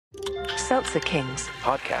Seltzer Kings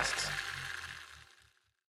podcasts.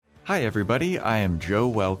 Hi, everybody. I am Joe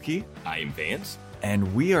Welke. I am Vance.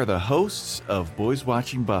 And we are the hosts of Boys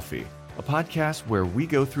Watching Buffy, a podcast where we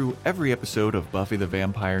go through every episode of Buffy the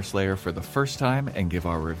Vampire Slayer for the first time and give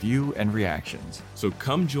our review and reactions. So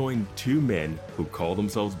come join two men who call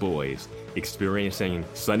themselves boys, experiencing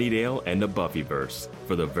Sunnydale and the Buffyverse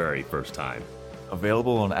for the very first time.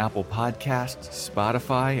 Available on Apple Podcasts,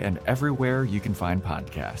 Spotify, and everywhere you can find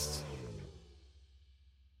podcasts.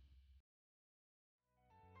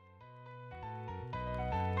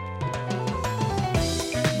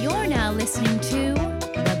 You're now listening to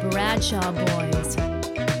The Bradshaw Boys,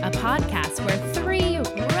 a podcast where three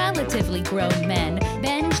relatively grown men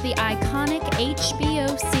binge the iconic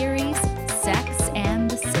HBO series Sex and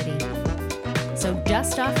the City. So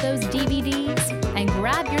dust off those DVDs and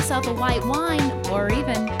grab yourself a white wine or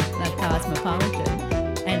even a Cosmopolitan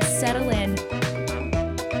and settle in.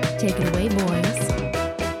 Take it away, boys.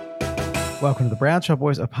 Welcome to The Bradshaw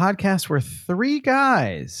Boys, a podcast where three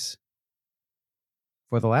guys,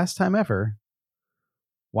 for the last time ever,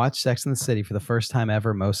 watch Sex and the City for the first time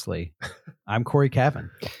ever, mostly. I'm Corey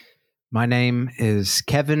Cavan. My name is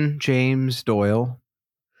Kevin James Doyle.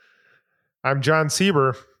 I'm John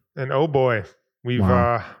Sieber, and oh boy, we've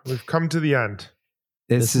come to the end.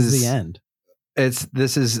 This is the end.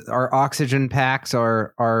 This is our oxygen packs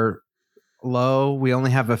are low. We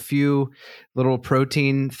only have a few little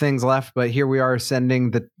protein things left, but here we are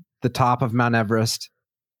ascending the top of Mount Everest.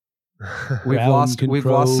 We've lost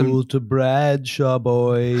some to Bradshaw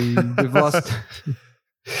Boys. We've lost.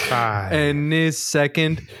 Any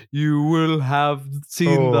second, you will have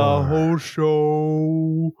seen the whole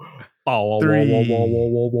show.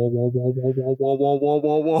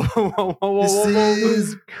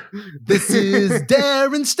 This is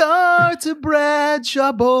Darren Star to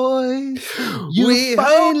Bradshaw Boys. We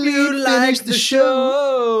hope you like the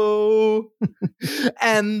show.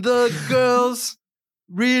 And the girls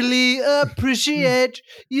really appreciate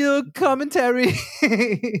your commentary.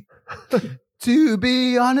 To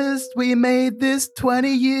be honest, we made this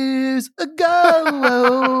 20 years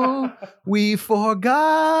ago. We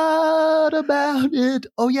forgot about it.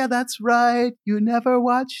 Oh, yeah, that's right. You never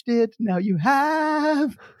watched it. Now you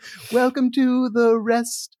have. Welcome to the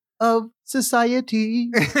rest of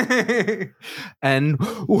society. And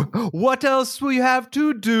what else we have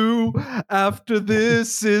to do after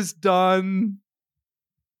this is done?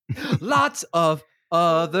 Lots of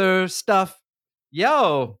other stuff.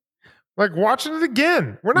 Yo. Like watching it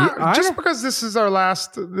again. We're not just because this is our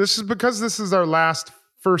last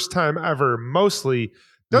first time ever, mostly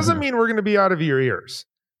doesn't mean we're going to be out of your ears.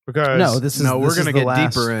 Because we're going to get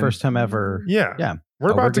deeper in. First time ever. Yeah.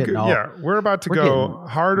 We're about to go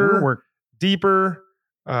harder, deeper,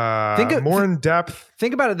 more in depth.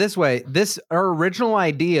 Think about it this way. Our original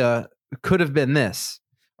idea could have been this.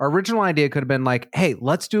 Our original idea could have been like, hey,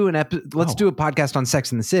 let's do a podcast on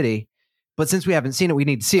Sex and the City. But since we haven't seen it, we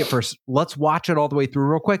need to see it first. Let's watch it all the way through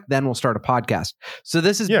real quick. Then we'll start a podcast. So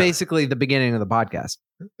this is basically the beginning of the podcast.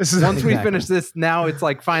 Once we finish this, now it's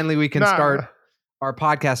like finally we can start our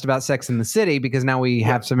podcast about Sex and the City because now we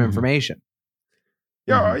have some information.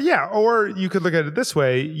 Yeah. Or you could look at it this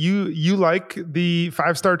way. You like the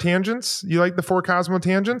 5-star tangents? You like the 4 Cosmo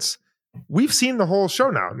tangents? We've seen the whole show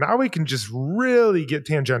now. Now we can just really get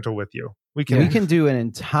tangential with you. We can do an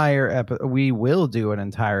entire episode. We will do an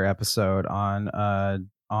entire episode on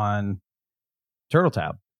Turtle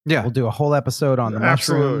Tab. Yeah, we'll do a whole episode on the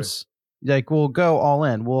mushrooms. Like we'll go all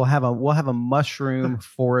in. We'll have a mushroom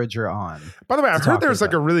forager on. By the way, I've heard there's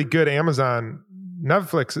like a really good Amazon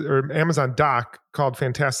Netflix or Amazon doc called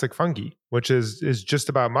Fantastic Fungi, which is just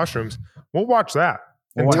about mushrooms. We'll watch that.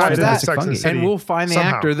 And we'll find the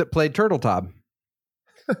actor that played Turtle Tab.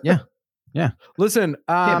 Yeah. Listen,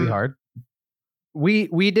 can't be hard.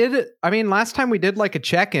 We did it. I mean, last time we did like a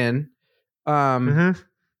check-in.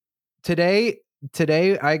 Today,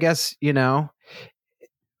 I guess,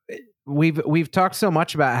 we've talked so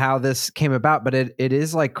much about how this came about, but it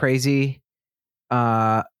is like crazy.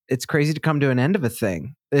 It's crazy to come to an end of a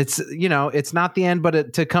thing. It's, it's not the end,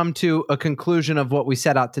 but to come to a conclusion of what we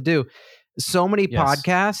set out to do. So many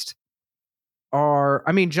podcasts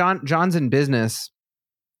John's in business.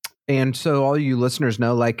 And so all you listeners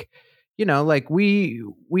know,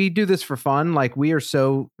 we do this for fun. Like we are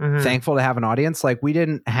so thankful to have an audience. Like we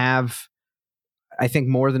didn't have, I think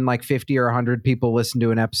more than like 50 or 100 people listen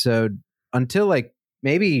to an episode until like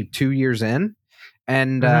maybe 2 years in.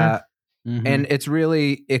 And, and it's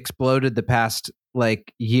really exploded the past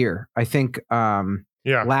like year. I think,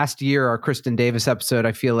 last year, our Kristen Davis episode,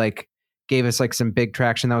 I feel like gave us like some big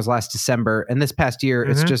traction. That was last December. And this past year,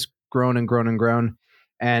 it's just grown and grown and grown.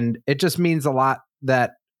 And it just means a lot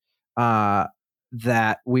that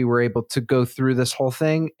that we were able to go through this whole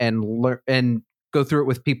thing and learn and go through it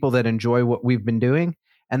with people that enjoy what we've been doing.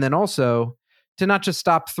 And then also to not just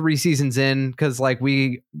stop 3 seasons in, because like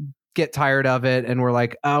we get tired of it and we're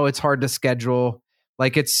like, oh, it's hard to schedule.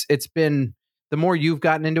 Like it's been, the more you've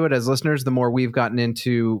gotten into it as listeners, the more we've gotten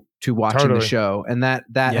into watching the show. And that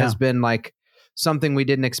has been like something we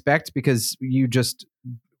didn't expect, because you just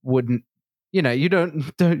wouldn't, you know,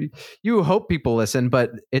 you hope people listen,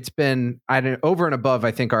 but it's been over and above,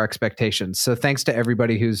 I think, our expectations. So thanks to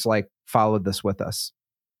everybody who's like followed this with us.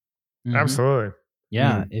 Mm-hmm. Absolutely.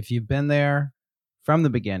 Yeah. If you've been there from the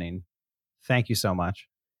beginning, thank you so much.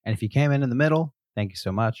 And if you came in the middle, thank you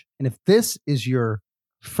so much. And if this is your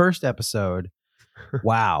first episode,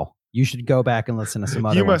 wow, you should go back and listen to some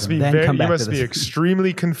other ones. You must be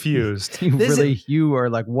extremely confused. You are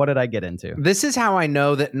like, what did I get into? This is how I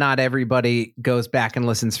know that not everybody goes back and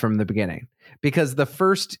listens from the beginning, because the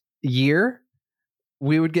first year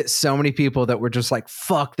we would get so many people that were just like,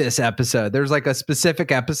 fuck this episode. There's like a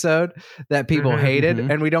specific episode that people hated,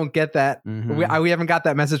 and we don't get that. We haven't got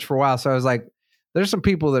that message for a while. So I was like, there's some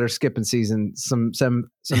people that are skipping some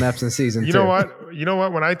eps in season. You know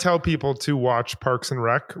what? When I tell people to watch Parks and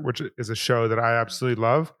Rec, which is a show that I absolutely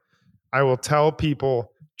love, I will tell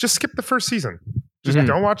people just skip the first season. Just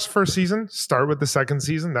don't watch the first season. Start with the second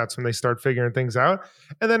season. That's when they start figuring things out.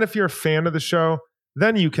 And then if you're a fan of the show,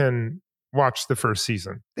 then you can watch the first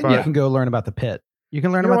season. Then you can go learn about the pit. You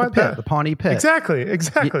can learn about the pit, the Pawnee Pit. Exactly.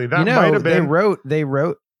 That might have been. They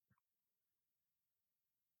wrote.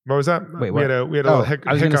 What was that? Wait, what? We had a little hiccup.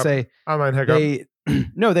 I was going to say online hiccup.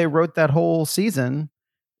 They wrote that whole season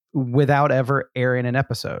without ever airing an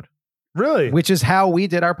episode. Really? Which is how we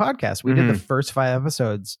did our podcast. We did the first 5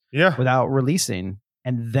 episodes without releasing.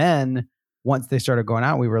 And then once they started going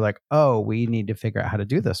out, we were like, oh, we need to figure out how to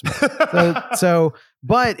do this more.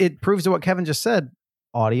 But it proves to what Kevin just said.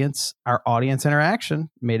 Our audience interaction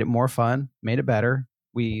made it more fun, made it better.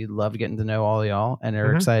 We loved getting to know all y'all, and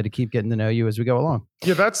are excited to keep getting to know you as we go along.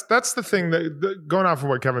 Yeah, that's the thing that going off of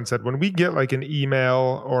what Kevin said, when we get like an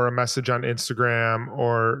email or a message on Instagram,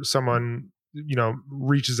 or someone, you know,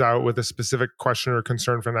 reaches out with a specific question or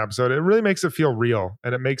concern for an episode, it really makes it feel real,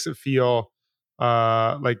 and it makes it feel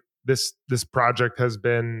like this project has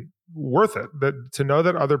been worth it. That to know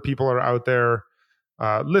that other people are out there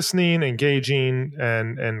listening, engaging,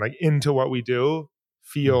 and like into what we do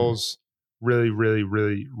feels really, really,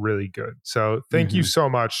 really, really good. So thank you so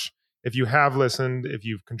much. If you have listened, if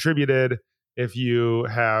you've contributed, if you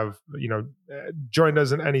have, you know, joined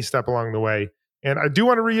us in any step along the way. And I do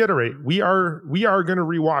want to reiterate, we are going to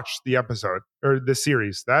rewatch the episode or the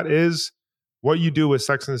series. That is what you do with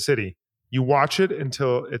Sex and the City. You watch it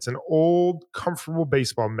until it's an old, comfortable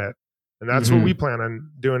baseball mitt. And that's what we plan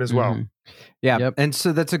on doing as well. Yeah. Yep. And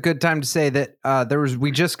so that's a good time to say that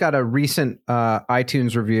we just got a recent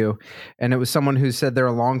iTunes review, and it was someone who said they're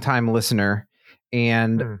a longtime listener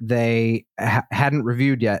and they hadn't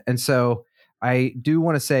reviewed yet. And so I do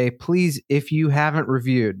want to say, please, if you haven't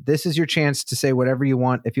reviewed, this is your chance to say whatever you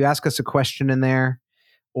want. If you ask us a question in there,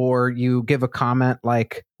 or you give a comment,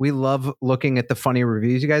 like, we love looking at the funny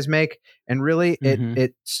reviews you guys make. And really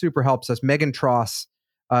it super helps us. Megan Tross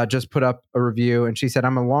just put up a review, and she said,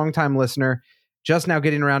 I'm a longtime listener, just now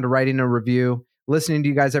getting around to writing a review. Listening to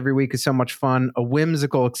you guys every week is so much fun, a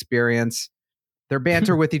whimsical experience. Their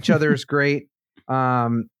banter with each other is great.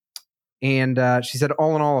 And she said,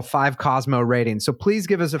 all in all, a 5 Cosmo rating. So please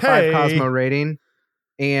give us a 5 Cosmo rating.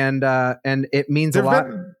 And it means a lot.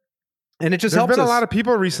 And it just helps us. There's been a lot of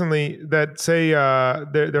people recently that say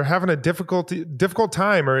they're having a difficult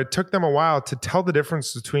time, or it took them a while to tell the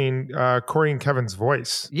difference between Corey and Kevin's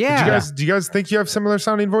voice. Yeah. Do you guys think you have similar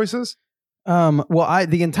sounding voices? Well,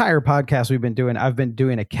 the entire podcast I've been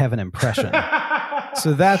doing a Kevin impression.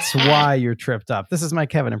 So that's why you're tripped up. This is my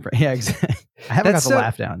Kevin impression. Yeah, exactly. I haven't got the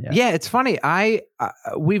laugh down yet. Yeah, it's funny.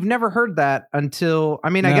 We've never heard that until,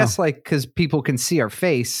 I guess like, because people can see our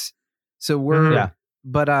face. So we're,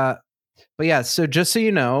 but yeah, so just so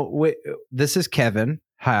you know, this is Kevin.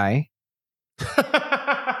 Hi.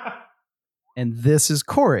 And this is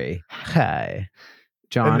Corey. Hi.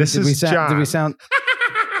 John. And this is John. Did we sound...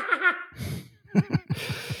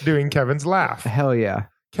 Doing Kevin's laugh. Hell yeah.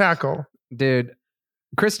 Cackle. Dude.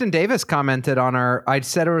 Kristen Davis commented on I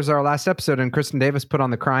said it was our last episode, and Kristen Davis put on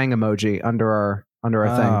the crying emoji under our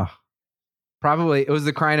thing. Probably it was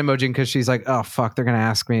the crying emoji because she's like, oh fuck, they're gonna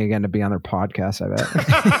ask me again to be on their podcast, I bet.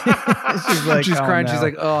 She's crying. No. She's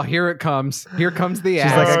like, oh, here it comes. Here comes the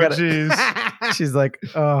ask. She's like, She's like,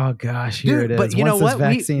 oh gosh, here Dude, it is. but you know Once this what?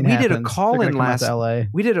 We vaccine did a happens, call they're in gonna come out to LA.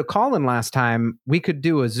 We did a call in last time. We could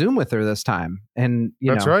do a Zoom with her this time, and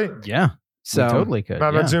That's right. Yeah, so we totally could.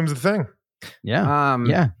 Now yeah. that Zoom's a thing.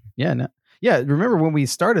 Yeah. Yeah. Remember when we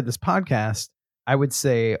started this podcast, I would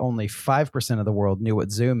say only 5% of the world knew what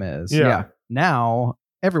Zoom is. Yeah. Now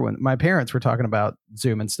everyone, my parents were talking about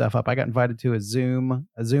Zoom and stuff up. I got invited to a Zoom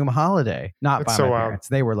holiday, not That's by so my wild. parents.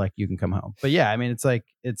 They were like, you can come home. But yeah, I mean, it's like,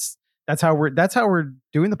 that's how we're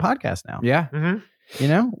doing the podcast now. yeah. Mm-hmm. You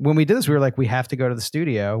know, when we did this, we were like, we have to go to the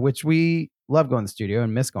studio, which we love going to the studio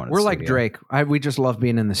and miss going to the We're studio. like Drake. We just love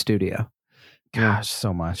being in the studio. Gosh,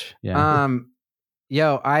 so much. Yeah.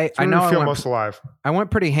 Yo, I I know feel most alive. I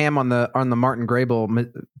went pretty ham on the Martin Grable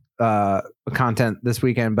content this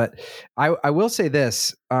weekend, but I will say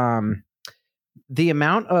this: the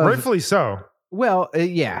amount of Rightfully so. well,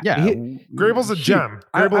 yeah. Grable's a gem.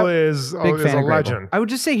 Grable is a legend. I would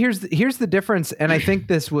just say here's the difference, and I think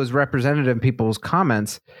this was representative in people's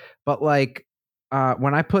comments. But like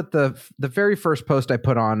when I put the very first post I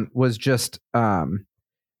put on was just a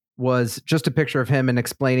picture of him and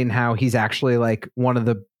explaining how he's actually like one of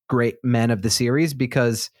the great men of the series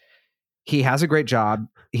because he has a great job.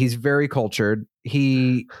 He's very cultured.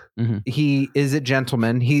 He is a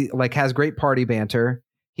gentleman. He like has great party banter.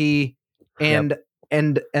 And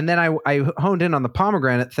then I honed in on the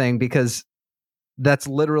pomegranate thing because that's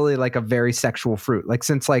literally like a very sexual fruit. Like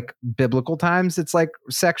since like biblical times, it's like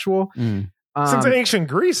sexual. Since ancient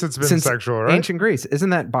Greece, it's been sexual, right? Ancient Greece.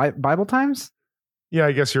 Isn't that Bible times? Yeah,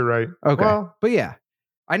 I guess you're right. Okay. Well, but yeah,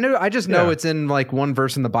 I just know it's in like one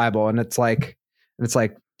verse in the Bible and it's like,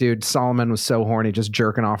 dude, Solomon was so horny, just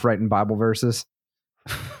jerking off writing Bible verses.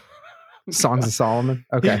 Songs of Solomon.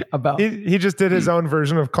 Okay. He just did his own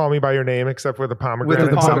version of Call Me By Your Name, except with a pomegranate.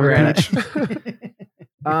 With a pomegranate.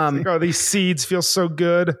 Like, oh, these seeds feel so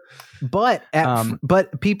good. But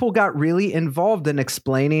people got really involved in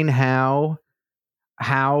explaining how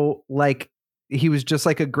like he was just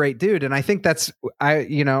like a great dude. And I think that's, I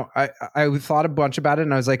thought a bunch about it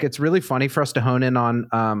and I was like, it's really funny for us to hone in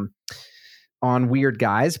on weird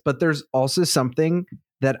guys, but there's also something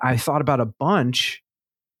that I thought about a bunch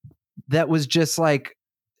that was just like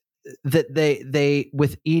that they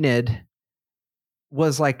with Enid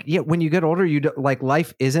was like, yeah, when you get older, you like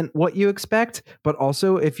life isn't what you expect, but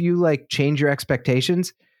also if you like change your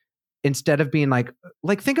expectations instead of being like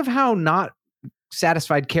think of how not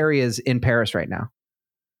satisfied Carrie is in Paris right now.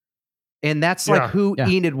 And that's like who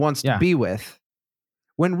Enid wants to be with.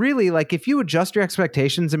 When really, like, if you adjust your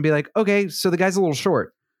expectations and be like, okay, so the guy's a little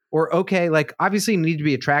short, or okay, like, obviously you need to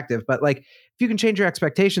be attractive, but like, if you can change your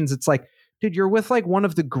expectations, it's like, dude, you're with like one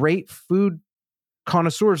of the great food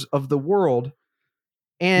connoisseurs of the world.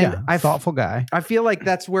 And thoughtful guy. I feel like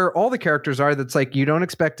that's where all the characters are. That's like, you don't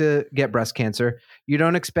expect to get breast cancer. You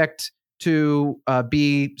don't expect to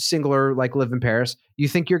be single or like live in Paris. You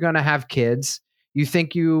think you're going to have kids. You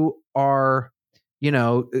think you are,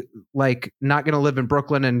 like not going to live in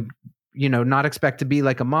Brooklyn and, not expect to be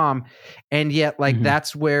like a mom. And yet like,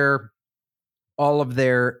 that's where all of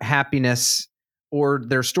their happiness or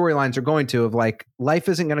their storylines are going to, of like, life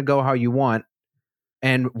isn't going to go how you want.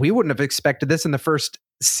 And we wouldn't have expected this in the first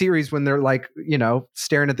series when they're like,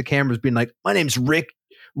 staring at the cameras being like, my name's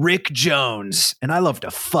Rick Jones and I love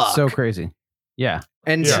to fuck. So crazy. Yeah.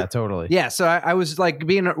 And yeah, totally. Yeah. So I was like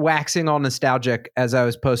waxing all nostalgic as I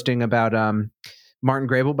was posting about Martin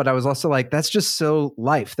Grable, but I was also like, that's just so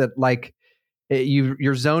life that like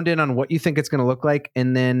you're zoned in on what you think it's going to look like.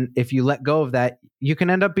 And then if you let go of that, you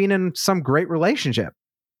can end up being in some great relationship.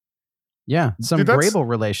 Yeah, some Grable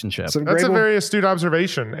relationship. That's a very astute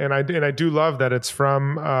observation, and I do love that it's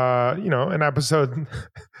from an episode,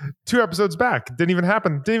 2 episodes back. Didn't even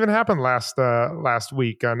happen last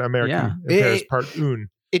week on American Paris Part 1.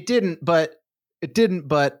 It didn't, but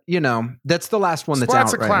that's the last one that's out.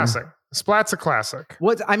 Splat's a classic. Splat's a classic.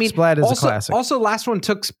 Splat is a classic. Also, last one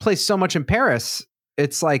took place so much in Paris.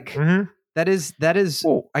 It's like that is.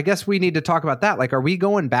 Well, I guess we need to talk about that. Like, are we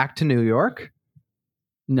going back to New York?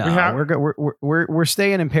 No, we're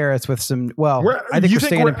staying in Paris with some. Well, I think we're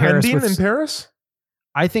staying in Paris. In Paris?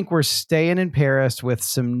 I think we're staying in Paris with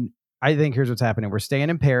some. I think here's what's happening. We're staying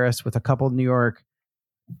in Paris with a couple New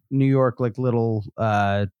York, like little,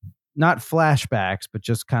 not flashbacks, but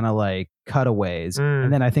just kind of like cutaways.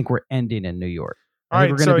 And then I think we're ending in New York. I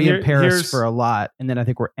think we're going to be in Paris for a lot, and then I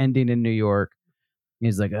think we're ending in New York. And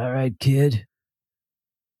he's like, "All right, kid,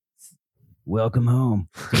 welcome home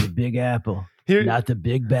to the Big Apple." Not the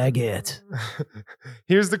big baguette.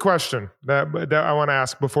 Here's the question that I want to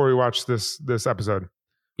ask before we watch this episode.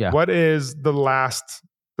 Yeah. What is the last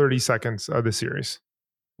 30 seconds of the series?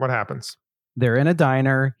 What happens? They're in a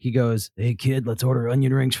diner. He goes, "Hey kid, let's order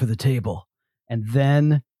onion rings for the table." And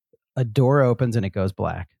then a door opens and it goes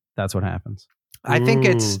black. That's what happens. I think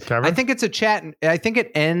it's Kevin? a chat. I think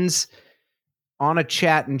it ends on a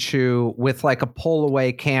chat and chew with like a pull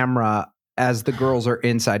away camera as the girls are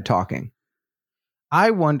inside talking.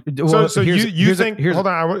 I wonder. Well, So you think? Hold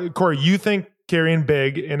on, Corey. You think Carrie and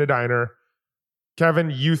Big in a diner?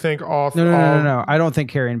 Kevin, you think off? No. I don't think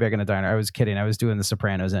Carrie and Big in a diner. I was kidding. I was doing the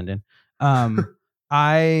Sopranos ending.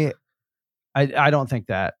 I don't think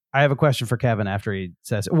that. I have a question for Kevin after he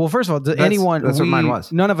says. Well, first of all, does anyone? That's what mine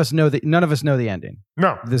was. None of us know the ending.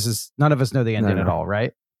 No, none of us know the ending at all,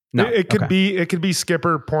 right? No, it could be. It could be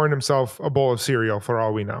Skipper pouring himself a bowl of cereal for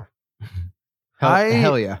all we know.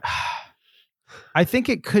 Hell yeah. I think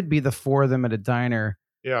it could be the four of them at a diner.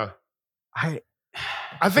 Yeah. I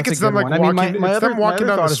think it's them like walking. Them walking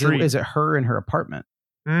down the street. Is it her in her apartment?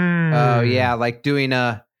 Oh yeah, like doing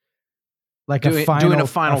a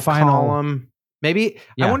final column. Maybe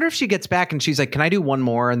I wonder if she gets back and she's like, "Can I do one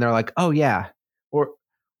more?" And they're like, "Oh yeah," or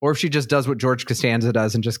if she just does what George Costanza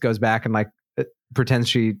does and just goes back and like pretends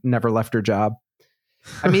she never left her job.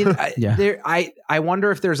 I mean, I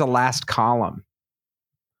wonder if there's a last column.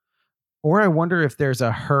 Or I wonder if there's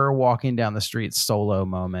a her walking down the street solo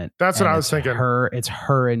moment. That's what I was thinking. It's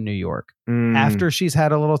her in New York. After she's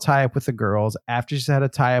had a little tie up with the girls, after she's had a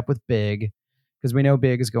tie up with Big, because we know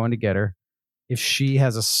Big is going to get her. If she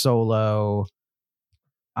has a solo,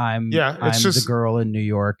 I'm the girl in New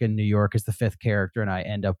York, and New York is the fifth character, and I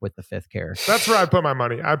end up with the fifth character. That's where I put my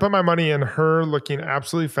money. I put my money in her looking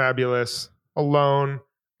absolutely fabulous, alone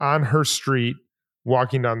on her street,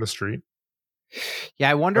 walking down the street. Yeah,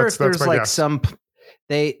 I wonder if there's like some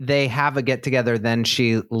they have a get together, then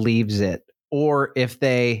she leaves it, or if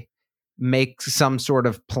they make some sort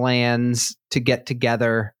of plans to get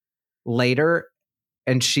together later,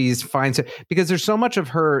 and she's finds it because there's so much of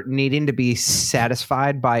her needing to be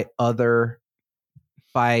satisfied by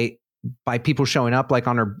people showing up, like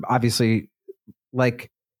on her, obviously, like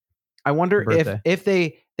I wonder if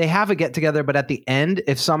they have a get together, but at the end,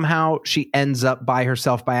 if somehow she ends up by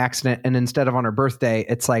herself by accident, and instead of on her birthday,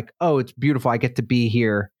 it's like, oh, it's beautiful. I get to be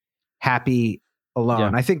here, happy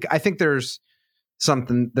alone. Yeah. I think there's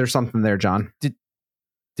something there, John.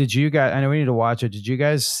 Did you guys? I know we need to watch it. Did you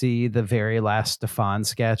guys see the very last Stefan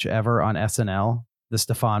sketch ever on SNL? The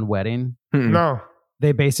Stefan wedding? No.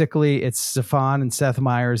 They basically, it's Stefan and Seth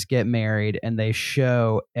Meyers get married, and they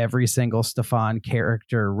show every single Stefan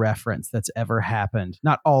character reference that's ever happened.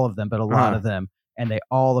 Not all of them, but a lot of them. And they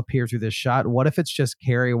all appear through this shot. What if it's just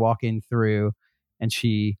Carrie walking through, and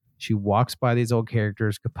she walks by these old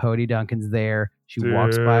characters. Capote Duncan's there. She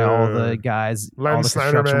walks by all the guys, Len all the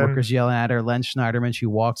construction Snyderman. workers yelling at her. Len Schneiderman. She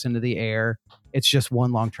walks into the air. It's just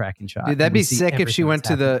one long tracking shot. Dude, that'd be sick if she went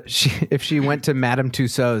to if she went to Madame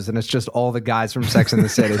Tussauds and it's just all the guys from Sex and the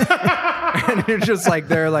City, and you're just like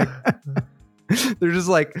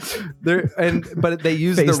but they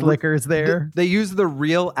use face lickers there. They use the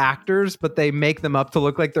real actors, but they make them up to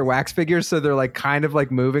look like they're wax figures, so they're like kind of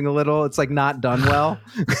like moving a little. It's like not done well.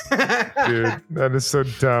 Dude, that is so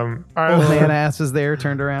dumb. All right, old man ass is there,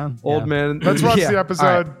 turned around. Old man. Let's watch the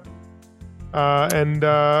episode, and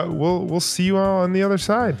we'll see you all on the other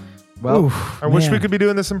side. Well, I wish we could be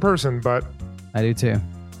doing this in person, but I do too.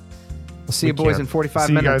 We'll see you boys in 45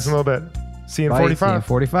 minutes. See you guys in a little bit. See you in 45. See you in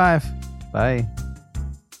 45. Bye.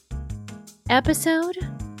 Episode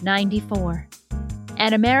 94.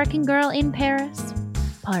 An American Girl in Paris,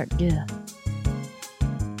 Part 2.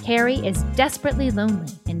 Carrie is desperately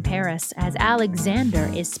lonely in Paris as Alexander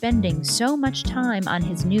is spending so much time on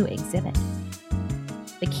his new exhibit.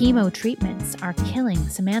 The chemo treatments are killing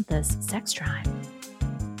Samantha's sex drive.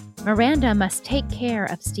 Miranda must take care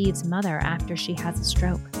of Steve's mother after she has a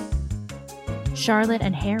stroke. Charlotte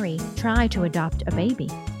and Harry try to adopt a baby.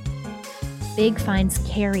 Big finds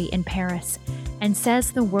Carrie in Paris and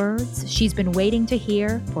says the words she's been waiting to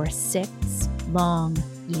hear for 6 long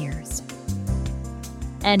years.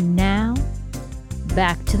 And now,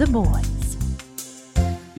 back to the boys.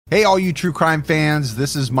 Hey, all you true crime fans,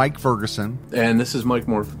 this is Mike Ferguson. And this is Mike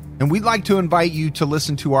Morphin. And we'd like to invite you to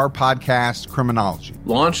listen to our podcast, Criminology.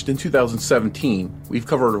 Launched in 2017, we've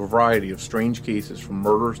covered a variety of strange cases from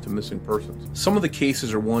murders to missing persons. Some of the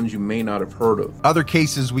cases are ones you may not have heard of. Other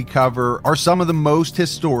cases we cover are some of the most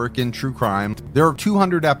historic in true crime. There are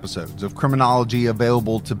 200 episodes of Criminology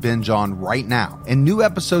available to binge on right now, and new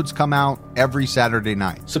episodes come out every Saturday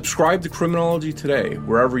night. Subscribe to Criminology today,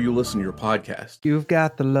 wherever you listen to your podcast. You've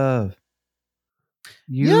got the love.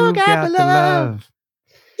 You got the love.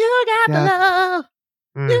 You got the love.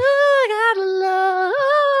 You got the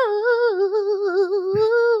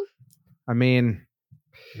love. I mean,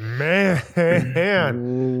 man,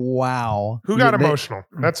 wow. Who got emotional?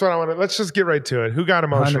 That's what I want to. Let's just get right to it. Who got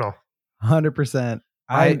emotional? 100%.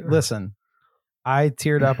 Listen. I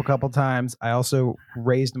teared up a couple times. I also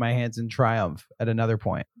raised my hands in triumph at another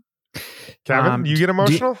point. Kevin, you get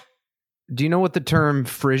emotional? Do you know what the term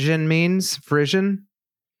frisson means? Frisson?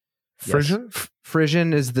 Frisson? Yes.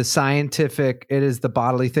 Frisson is the scientific. It is the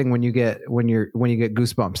bodily thing when you get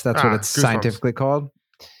goosebumps. That's what it's scientifically called.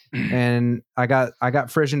 And I got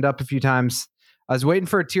frissoned up a few times. I was waiting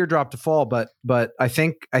for a teardrop to fall, but I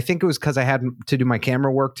think it was because I had to do my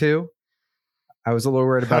camera work too. I was a little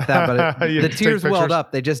worried about that, but the tears welled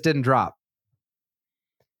up. They just didn't drop.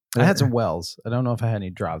 I had some wells. I don't know if I had any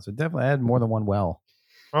drops, but definitely I had more than one well.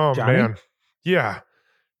 Oh, Johnny? Man. Yeah.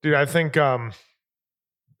 Dude, I think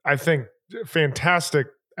fantastic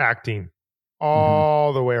acting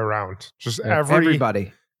all the way around. Just everyone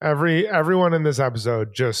in this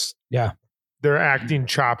episode, just their acting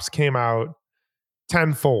chops came out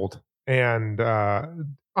tenfold, and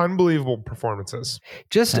unbelievable performances.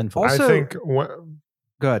 Just tenfold. Also, I think.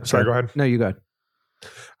 Go ahead. Sorry, go ahead. No, you go ahead.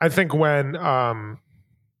 I think when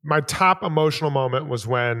my top emotional moment was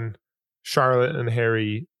when Charlotte and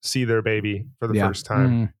Harry see their baby for the first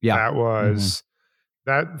time. That was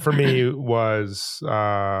that for me was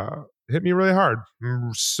hit me really hard.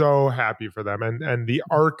 I'm so happy for them, and the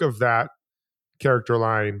arc of that character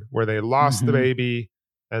line where they lost the baby.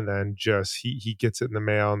 And then just he gets it in the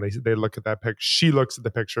mail, and they look at that picture. She looks at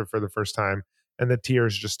the picture for the first time, and the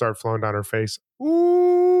tears just start flowing down her face.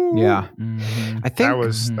 Ooh, yeah. I think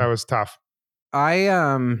that was tough.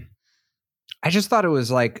 I just thought it was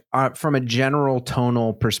like from a general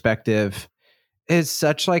tonal perspective, is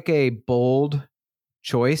such like a bold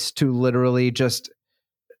choice to literally just,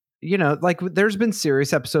 like there's been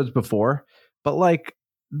serious episodes before, but like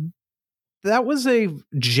that was a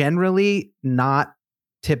generally not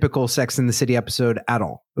typical Sex and the City episode at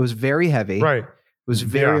all. It was very heavy. Right. It was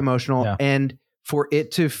very emotional. Yeah. And for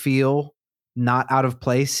it to feel not out of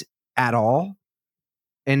place at all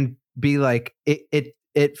and be like,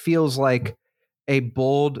 it feels like a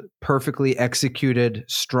bold, perfectly executed,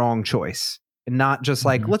 strong choice. And not just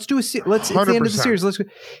like, it's the end of the series.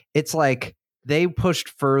 It's like they pushed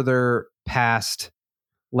further past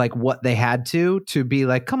like what they had to be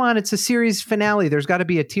like, come on, it's a series finale. There's got to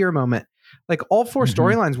be a tear moment. Like all four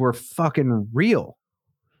storylines were fucking real.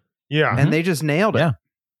 Yeah. And they just nailed it. Yeah.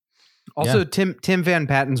 Also, Tim Van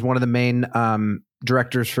Patten's one of the main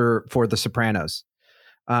directors for The Sopranos.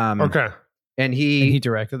 Okay. And he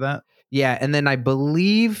directed that? Yeah. And then I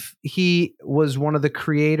believe he was one of the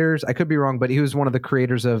creators. I could be wrong, but he was one of the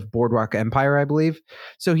creators of Boardwalk Empire, I believe.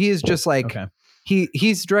 So he is just like,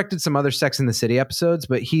 he's directed some other Sex and the City episodes,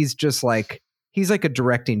 but he's just like, he's like a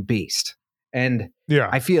directing beast. And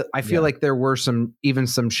I feel like there were some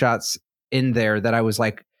shots in there that I was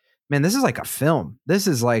like, man, this is like a film. This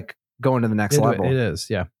is like going to the next level. It is.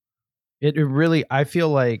 Yeah. It really, I feel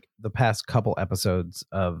like the past couple episodes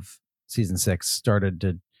of season 6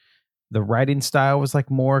 the writing style was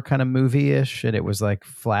like more kind of movie-ish, and it was like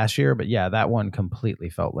flashier, but that one completely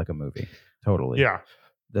felt like a movie. Totally. Yeah.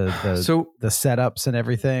 The setups and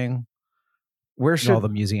everything. All the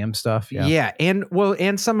museum stuff. Yeah. And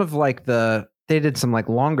some of like they did some like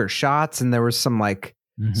longer shots, and there was some like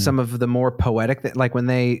some of the more poetic, like when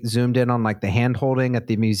they zoomed in on like the hand holding at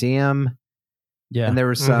the museum. Yeah. And there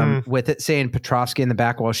was some with it saying Petrovsky in the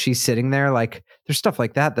back while she's sitting there. Like there's stuff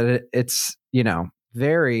like that it's,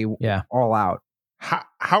 very all out.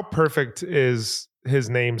 How perfect is his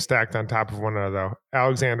name stacked on top of one another though?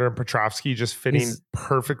 Alexander and Petrovsky just fitting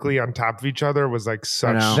perfectly on top of each other was like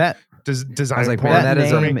such that design. I was like, man, that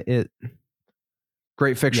is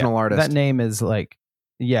great fictional artist. That name is like,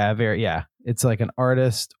 it's like an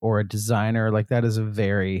artist or a designer. Like that is a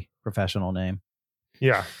very professional name.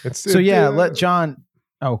 Yeah. Let John.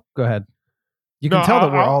 Oh, go ahead. You can tell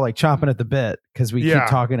that we're all like chomping at the bit because we keep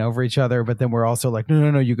talking over each other, but then we're also like,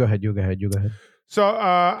 no, you go ahead. So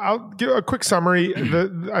I'll give a quick summary.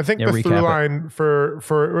 I think the through line for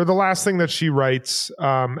the last thing that she writes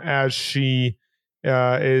as she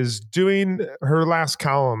is doing her last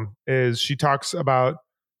column is she talks about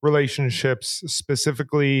relationships,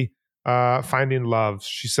 specifically finding love.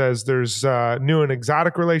 She says there's new and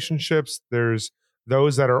exotic relationships. There's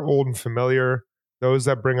those that are old and familiar, those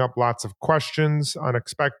that bring up lots of questions,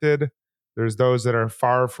 unexpected. There's those that are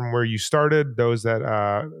far from where you started, those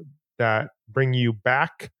that bring you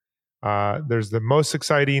back. There's the most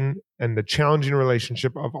exciting and the challenging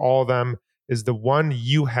relationship of all of them is the one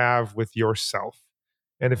you have with yourself.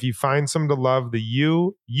 And if you find someone to love the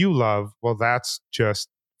you love, well, that's just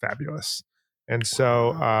fabulous. And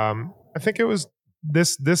so I think it was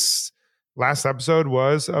this last episode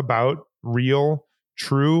was about real,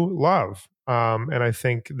 true love. And I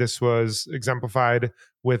think this was exemplified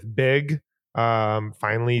with Big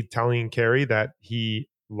finally telling Carrie that he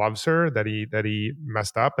loves her, that he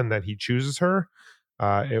messed up, and that he chooses her.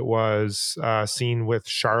 It was seen with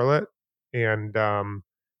Charlotte and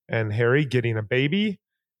Harry getting a baby.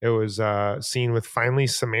 It was seen with finally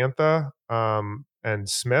Samantha and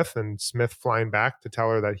Smith flying back to tell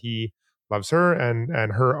her that he loves her,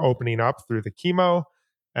 and her opening up through the chemo,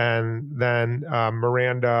 and then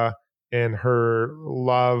Miranda in her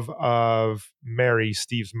love of Mary,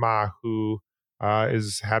 Steve's ma, who had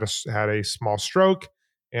a small stroke,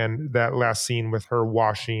 and that last scene with her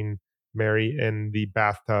washing Mary in the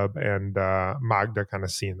bathtub, and Magda kind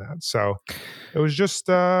of seeing that. So it was just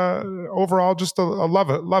overall just a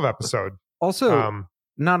love episode. Also,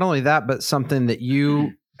 not only that, but something that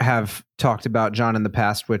you have talked about, John, in the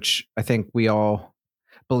past, which I think we all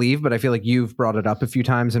believe, but I feel like you've brought it up a few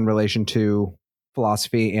times in relation to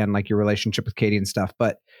philosophy and like your relationship with Katie and stuff.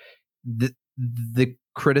 But the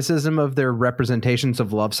criticism of their representations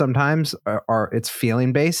of love sometimes are it's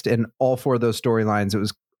feeling based, and all four of those storylines, it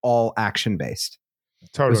was all action based.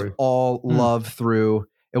 Totally. It was all love through.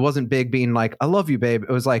 It wasn't Big being like, I love you, babe.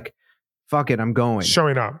 It was like, fuck it, I'm going.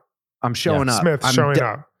 Showing up. I'm showing up. Smith showing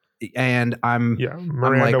up. And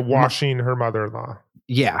Miranda like, washing her mother-in-law.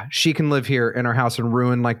 Yeah, she can live here in our house and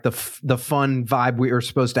ruin like the fun vibe we were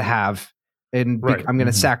supposed to have. And I'm going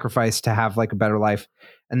to sacrifice to have like a better life.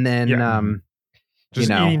 And then,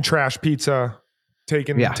 just eating trash pizza,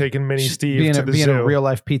 taking Mini Steve to the zoo. Being a real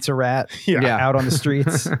life pizza rat out on the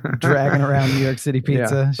streets, dragging around New York City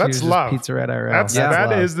pizza. Yeah. That's love. Pizza rat IRL.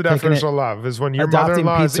 That is the definition of love, is when your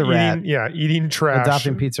mother-in-law is eating trash.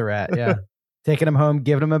 Adopting pizza rat, taking him home,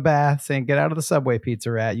 giving him a bath, saying, get out of the subway,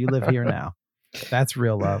 pizza rat. You live here now. That's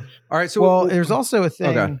real love. All right. So there's also a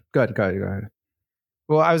thing. Okay. Go ahead.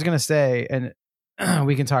 Well, I was going to say, and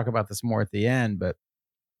we can talk about this more at the end, but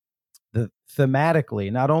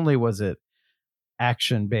thematically, not only was it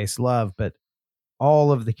action-based love, but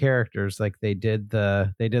all of the characters, like they did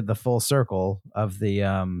the full circle of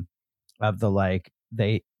the like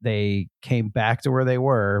they came back to where they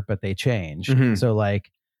were, but they changed. Mm-hmm. So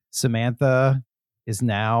like Samantha is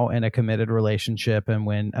now in a committed relationship,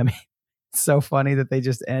 and it's so funny that they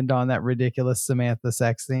just end on that ridiculous Samantha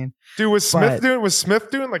sex scene. Dude, was Smith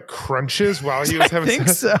doing like crunches while he was having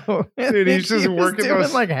sex? I think so. Dude, he's just working doing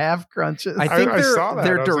those like half crunches. I think I saw that.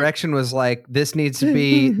 Their direction was like, this needs to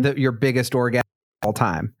be your biggest orgasm of all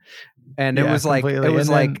time. And it was like,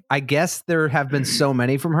 completely. I guess there have been so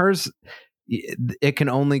many from hers, it can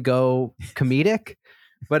only go comedic,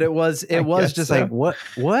 but it was just so. Like,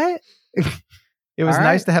 what? It was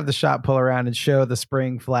nice to have the shot pull around and show the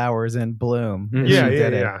spring flowers in bloom.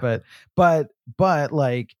 Yeah. But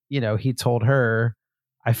like, he told her,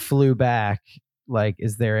 I flew back. Like,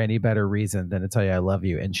 is there any better reason than to tell you I love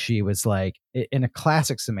you? And she was like, in a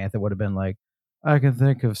classic Samantha would have been like, I can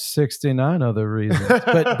think of 69 other reasons.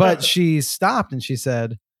 but she stopped and she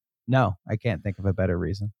said, no, I can't think of a better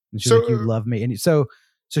reason. And she's like, you love me. And so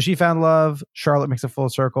she found love. Charlotte makes a full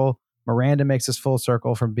circle. Miranda makes this full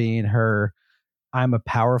circle from being her, I'm a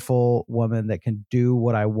powerful woman that can do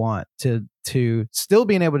what I want, to still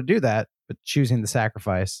being able to do that, but choosing the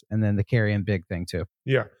sacrifice, and then the Carrie and Big thing too.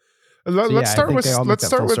 Yeah. Let's start with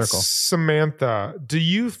Samantha. Do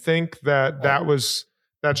you think that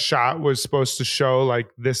shot was supposed to show like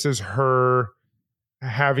this is her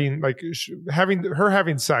having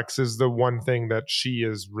sex is the one thing that she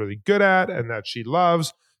is really good at and that she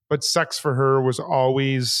loves, but sex for her was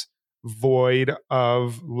always void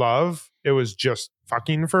of love. It was just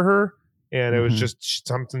fucking for her, and it was just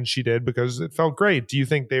something she did because it felt great. Do you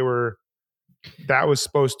think that was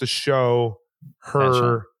supposed to show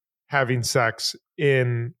her having sex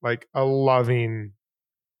in like a loving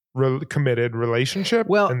committed relationship?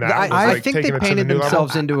 Well, and I think they painted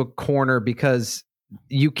themselves into a corner, because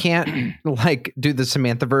you can't like do the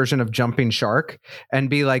Samantha version of jumping shark and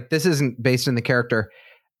be like, this isn't based in the character.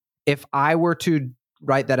 If I were to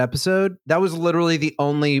write that episode, that was literally the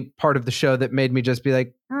only part of the show that made me just be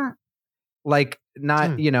like, like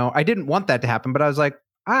not, I didn't want that to happen, but I was like,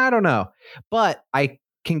 I don't know, but I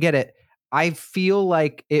can get it. I feel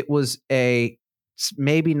like it was a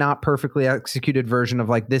maybe not perfectly executed version of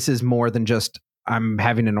like, this is more than just I'm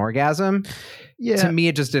having an orgasm. Yeah. To me,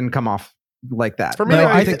 it just didn't come off like that. For me,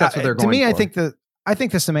 I think that's what they're going for. To me, I think that I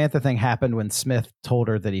think the Samantha thing happened when Smith told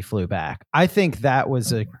her that he flew back. I think that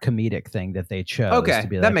was a comedic thing that they chose. Okay, to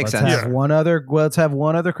be that like, makes let's sense. Have let's have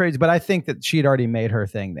one other crazy. But I think that she'd already made her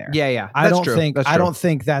thing there. Yeah. I don't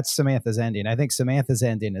think that's Samantha's ending. I think Samantha's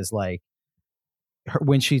ending is like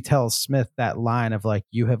when she tells Smith that line of like,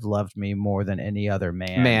 "You have loved me more than any other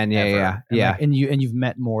man." Yeah. Like, and you've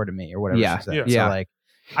meant more to me, or whatever. Yeah, she said. yeah. So like,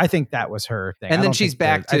 I think that was her thing. And then she's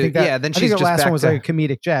back to Then she's the just last back one was to, like a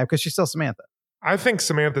comedic jab because she's still Samantha. I think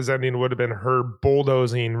Samantha's ending would have been her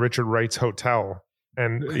bulldozing Richard Wright's hotel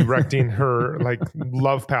and erecting her like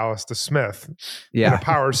love palace to Smith in a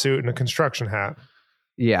power suit and a construction hat.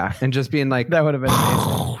 Yeah, and just being like that would have been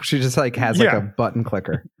amazing. She just like has like a button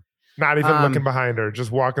clicker. Not even looking behind her,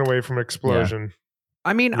 just walking away from an explosion. Yeah.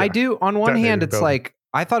 I mean, I do. On one hand, it's like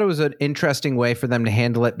I thought it was an interesting way for them to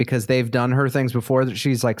handle it because they've done her things before. That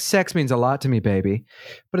she's like, sex means a lot to me, baby.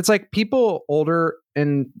 But it's like people older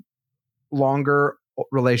and longer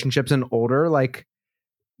relationships and older, like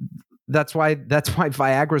that's why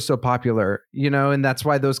Viagra is so popular, you know, and that's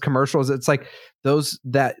why those commercials, it's like those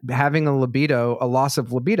that having a loss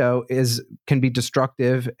of libido can be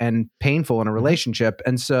destructive and painful in a relationship.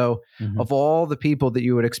 And so of all the people that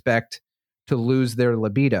you would expect to lose their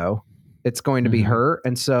libido, it's going to be her.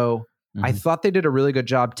 And so I thought they did a really good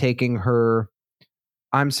job taking her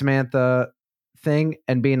I'm Samantha thing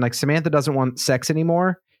and being like, Samantha doesn't want sex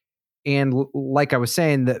anymore. And like I was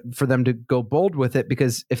saying, that for them to go bold with it,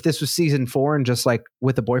 because if this was season 4 and just like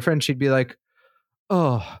with a boyfriend, she'd be like,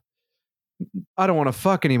 oh, I don't want to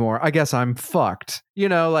fuck anymore. I guess I'm fucked, you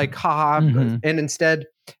know, like, haha. And instead,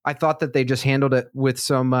 I thought that they just handled it with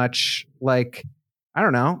so much, like, I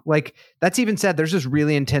don't know, like that's even said, there's this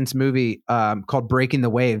really intense movie called Breaking the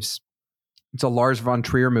Waves. It's a Lars von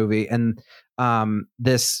Trier movie. And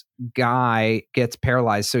this guy gets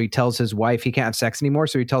paralyzed. So he tells his wife he can't have sex anymore.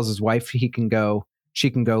 So he tells his wife she can go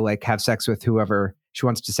like have sex with whoever she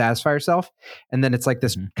wants to satisfy herself. And then it's like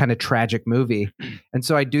this kind of tragic movie. And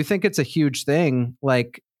so I do think it's a huge thing.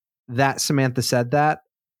 Like that Samantha said that.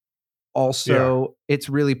 Also, it's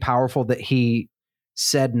really powerful that he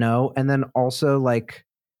said no. And then also like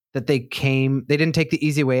that they didn't take the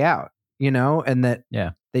easy way out, you know, and that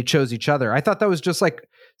they chose each other. I thought that was just like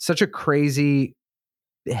such a crazy,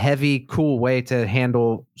 heavy, cool way to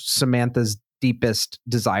handle Samantha's deepest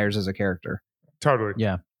desires as a character. Totally.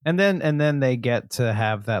 Yeah. And then they get to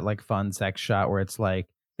have that like fun sex shot where it's like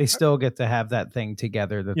they still get to have that thing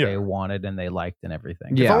together that they wanted and they liked and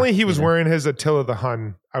everything. If only he was wearing his Attila the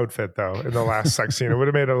Hun outfit though in the last sex scene, it would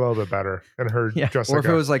have made it a little bit better. And her dressed or like if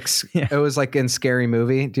it was like it was like in Scary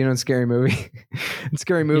Movie. Do you know in Scary Movie? In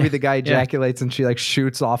Scary Movie, the guy ejaculates and she like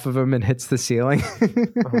shoots off of him and hits the ceiling.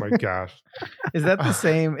 Oh my gosh! Is that the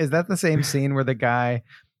same? Is that the same scene where the guy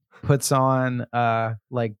puts on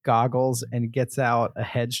like goggles and gets out a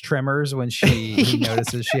hedge trimmers when he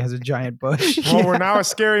notices she has a giant bush? Well, we're now a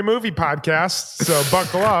Scary Movie podcast, so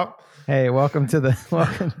buckle up. Hey, welcome to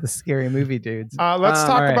the Scary Movie dudes. Let's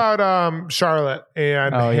talk about Charlotte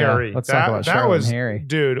and Harry. Yeah. Let's talk about Charlotte and Harry.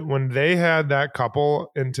 Dude, when they had that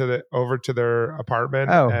couple over to their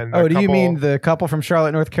apartment. Do you mean the couple from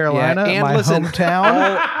Charlotte, North Carolina, and my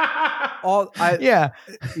hometown?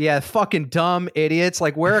 Fucking dumb idiots.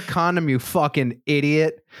 Like, wear a condom, you fucking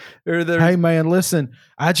idiot. Hey man, listen,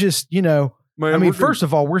 I just, you know, man, I mean, first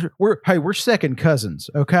of all, we're second cousins,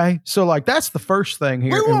 okay? So like that's the first thing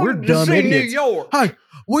here. We're dumb idiots. New York. Hey,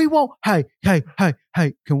 we won't. Hey,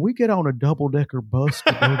 can we get on a double-decker bus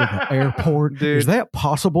to go to the airport? Dude. Is that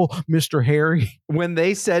possible, Mr. Harry? When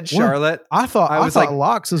they said Charlotte, I thought like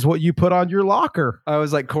locks is what you put on your locker. I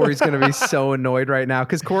was like, Corey's going to be so annoyed right now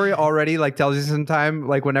because Corey already like tells you sometime,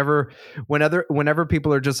 like whenever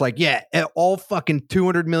people are just like, yeah, all fucking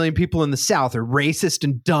 200 million people in the South are racist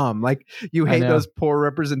and dumb. Like you hate those poor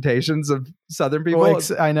representations of Southern people. Well,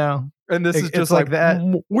 I know. And this is just like that.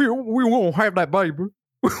 We won't have that, baby.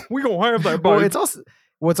 We gonna have that. Well, it's also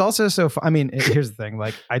what's also so. I mean, here's the thing.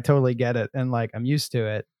 Like, I totally get it, and like, I'm used to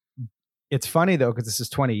it. It's funny though because this is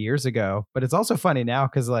 20 years ago, but it's also funny now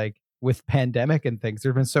because like with pandemic and things,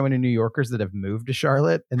 there've been so many New Yorkers that have moved to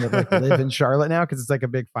Charlotte and that like live in Charlotte now because it's like a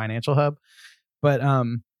big financial hub. But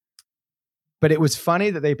it was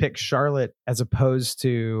funny that they picked Charlotte as opposed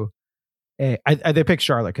to. They picked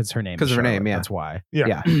Charlotte because her name. Because of her name, yeah. That's why.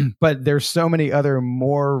 Yeah. But there's so many other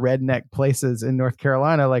more redneck places in North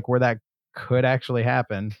Carolina, like where that could actually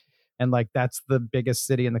happen, and like that's the biggest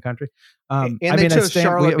city in the country. And they chose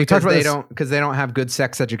Charlotte because they don't have good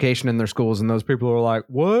sex education in their schools, and those people are like,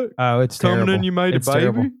 "What? Oh, it's coming terrible. in, you made it's a baby."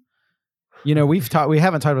 Terrible. We haven't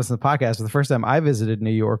talked about this in the podcast, but the first time I visited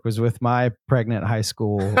New York was with my pregnant high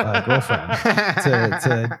school girlfriend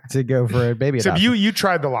to go for a baby adoption. So you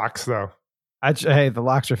tried the locks though. Hey, the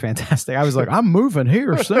locks are fantastic. I was like, I'm moving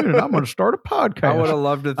here soon and I'm going to start a podcast. I would have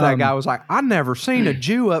loved it if that guy was like, I never seen a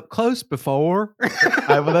Jew up close before.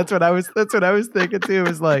 Well, that's what I was thinking too. It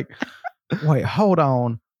was like, wait, hold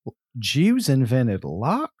on. Jews invented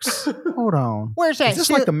locks? Hold on. Where's that? Is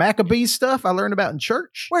this like the Maccabees stuff I learned about in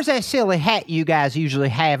church? Where's that silly hat you guys usually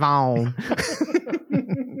have on?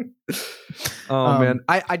 Man,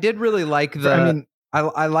 I did really like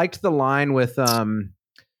I liked the line with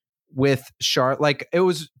Charlotte. Like, it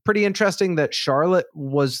was pretty interesting that Charlotte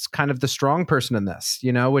was kind of the strong person in this,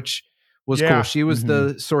 which was cool. She was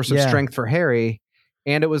the source of strength for Harry,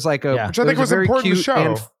 and it was like which I think was important to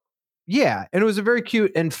show. And it was a very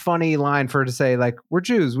cute and funny line for her to say, like, we're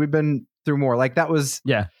Jews, we've been through more. Like, that was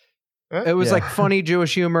it was like funny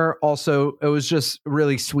Jewish humor. Also, it was just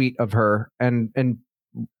really sweet of her and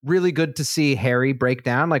really good to see Harry break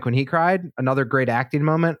down. Like, when he cried, another great acting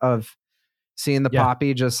moment of seeing the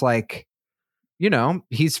Poppy just like,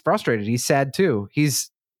 he's frustrated. He's sad too.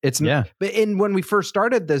 But when we first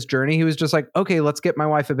started this journey, he was just like, okay, let's get my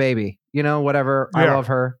wife a baby, whatever. I love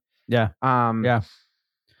her. Yeah.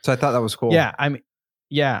 So I thought that was cool. Yeah. I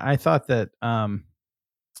thought that,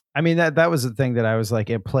 that was the thing that I was like,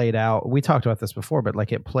 it played out. We talked about this before, but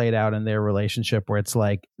like, it played out in their relationship where it's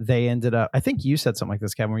like, they ended up, I think you said something like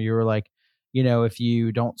this, Kevin, where you were like, if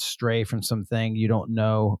you don't stray from something, you don't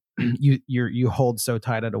know, you hold so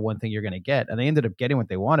tight onto one thing you're going to get. And they ended up getting what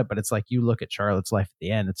they wanted. But it's like, you look at Charlotte's life at the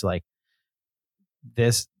end, it's like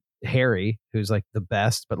this Harry, who's like the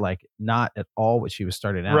best, but like not at all what she was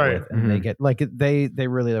starting out with. And they get like, they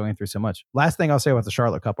really went through so much. Last thing I'll say about the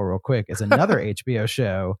Charlotte couple real quick is another HBO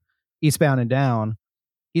show, Eastbound and Down.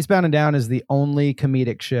 Eastbound and Down is the only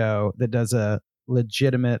comedic show that does a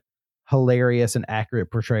legitimate, hilarious and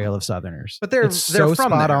accurate portrayal of Southerners. But they're so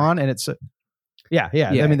from spot there. on, and it's yeah.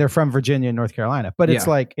 I mean, they're from Virginia and North Carolina, but it's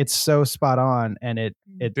like, it's so spot on, and it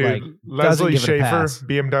Dude, like Leslie doesn't give it a Schaefer, pass.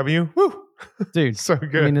 BMW, woo, dude, so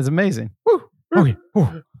good. I mean, it's amazing. Woo, okay,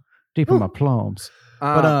 woo. Deep in my plums.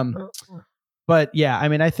 But yeah, I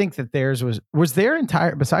mean, I think that theirs was their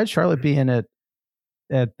entire, besides Charlotte being at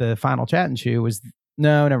the final chat and chew, was.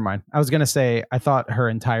 No, never mind. I was going to say, I thought her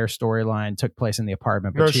entire storyline took place in the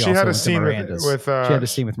apartment, but she also had a went scene to Miranda's. with she had a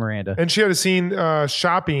scene with Miranda. And she had a scene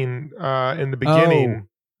shopping in the beginning.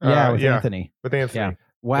 With Anthony. With Anthony. Yeah.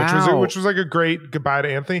 Wow. Which was like a great goodbye to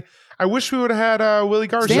Anthony. I wish we would have had Willie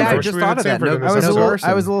Garcia. Yeah, I just thought of that.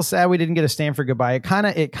 I was a little sad we didn't get a Stanford goodbye. It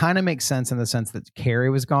kind of makes sense in the sense that Carrie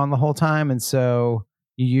was gone the whole time, and so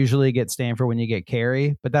you usually get Stanford when you get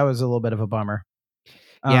Carrie, but that was a little bit of a bummer.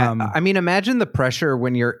 Yeah, I mean, imagine the pressure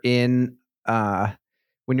when you're in the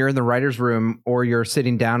writer's room or you're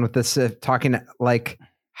sitting down with this, talking like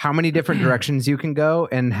how many different directions you can go,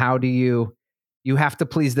 and how do you have to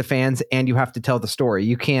please the fans and you have to tell the story.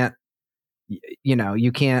 You can't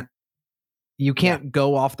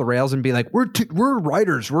go off the rails and be like, we're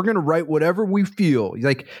writers, we're going to write whatever we feel.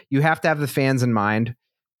 Like, you have to have the fans in mind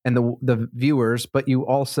and the viewers, but you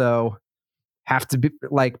also have to be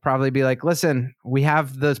like, probably be like, listen, we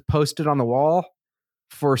have this posted on the wall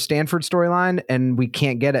for Stanford storyline and we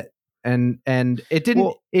can't get it. And it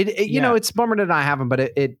didn't, it's a bummer to not have them, but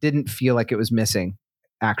it didn't feel like it was missing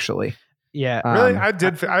actually. Yeah. Really? I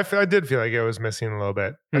did feel like it was missing a little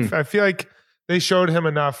bit. I feel like they showed him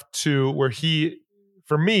enough to where he,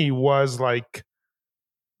 for me, was like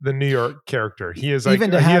the New York character. He is like,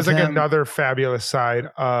 another fabulous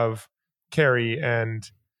side of Carrie, and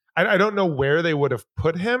I don't know where they would have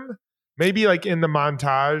put him. Maybe like in the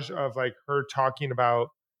montage of like her talking about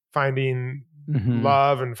finding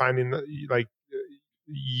love and finding like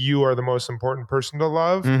you are the most important person to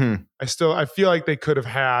love. I feel like they could have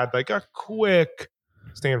had like a quick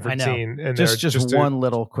Stanford scene in there. Just one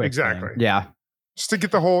little quick exactly. thing. Yeah. Just to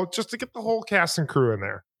get the whole cast and crew in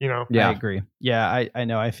there, Yeah, I agree. Yeah, I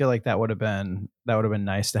know. I feel like that would have been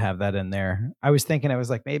nice to have that in there. I was thinking, I was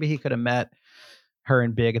like, maybe he could have met her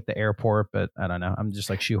and Big at the airport, but I don't know. I'm just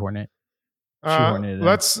like shoehorning it. I'm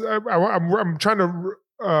trying to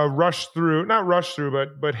not rush through,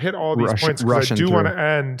 but hit all these points, because I do want to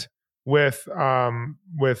end with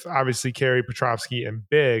obviously Carrie, Petrovsky, and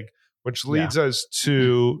Big, which leads us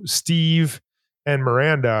to Steve and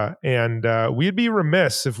Miranda. And we'd be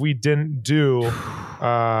remiss if we didn't do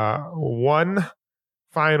one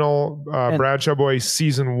final Bradshaw Boys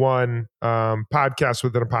season 1 podcast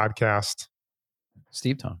within a podcast.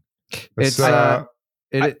 Steve Tong. I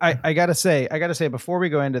gotta say before we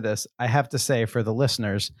go into this, I have to say for the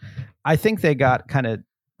listeners, I think they got kind of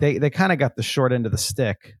they kind of got the short end of the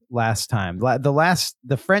stick last time.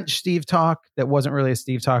 The French Steve talk that wasn't really a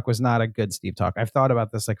Steve talk was not a good Steve talk. I've thought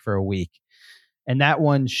about this like for a week, and that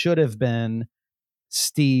one should have been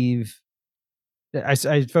Steve.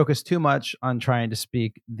 I focused too much on trying to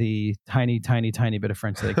speak the tiny bit of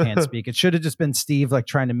French that I can't speak. It should have just been Steve like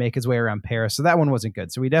trying to make his way around Paris. So that one wasn't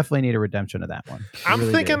good. So we definitely need a redemption of that one.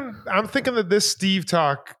 I'm thinking that this Steve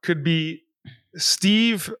talk could be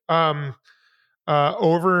Steve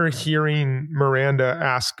overhearing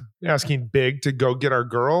Miranda asking Big to go get our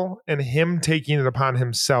girl, and him taking it upon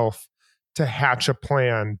himself to hatch a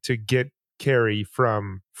plan to get Carrie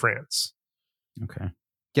from France. Okay.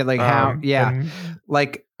 Yeah, like how? Yeah,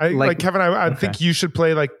 like Kevin, I think you should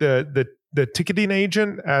play like the ticketing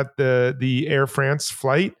agent at the Air France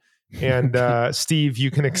flight, and Steve, you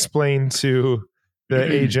can explain to the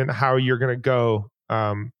agent how you're going to go.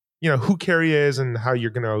 Who Carrie is and how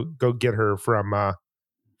you're going to go get her from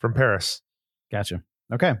Paris. Gotcha.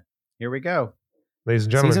 Okay, here we go, ladies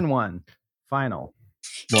and gentlemen. Season 1, final.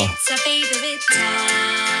 Well, it's a favorite time.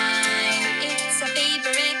 It's a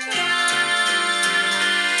favorite time.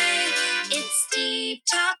 It's Steve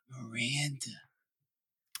Talk. Miranda.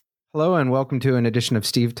 Hello and welcome to an edition of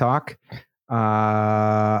Steve Talk.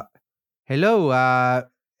 Hello.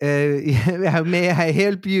 How may I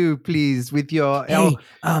help you, please, with your?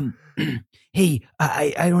 Hey,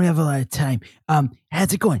 I don't have a lot of time.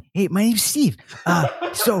 How's it going? Hey, my name's Steve.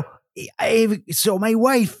 So my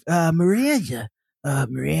wife, Miranda,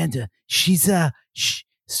 she's okay,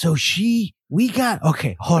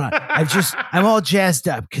 hold on. I'm all jazzed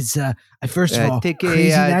up because I first of all take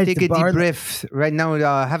a deep breath right now.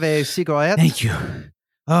 Have a cigarette. Thank you.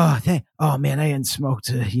 Oh man, I hadn't smoked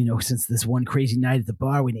since this one crazy night at the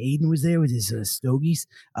bar when Aiden was there with his stogies.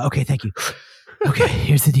 Okay, thank you. Okay,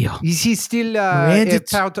 here's the deal. Is he still a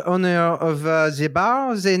part owner of the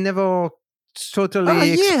bar? They never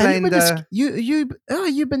totally explained.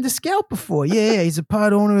 You've been to Scout before. Yeah, he's a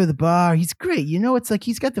part owner of the bar. He's great. It's like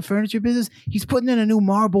he's got the furniture business. He's putting in a new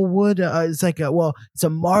marble wood. It's a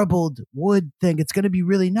marbled wood thing. It's going to be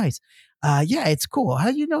really nice. Yeah, it's cool.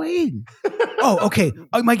 How do you know Aiden? Oh, okay.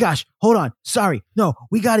 Oh my gosh. Hold on. Sorry. No,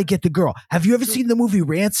 we got to get the girl. Have you ever seen the movie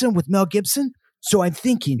Ransom with Mel Gibson? So I'm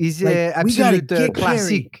thinking, we got to get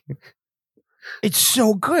classic. Carrie. It's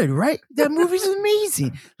so good, right? That movie's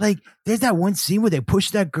amazing. Like, there's that one scene where they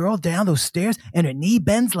push that girl down those stairs and her knee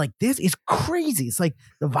bends like this. It's crazy. It's like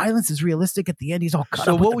the violence is realistic at the end. He's all cut up.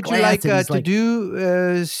 So what would you like to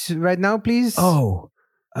do right now, please? Oh,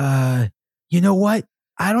 you know what?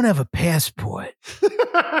 I don't have a passport.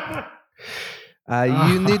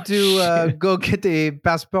 You need to go get a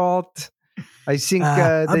passport. I think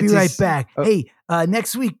I'll be right back. Oh. Hey,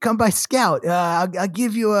 next week, come by Scout. I'll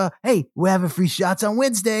give you we're having free shots on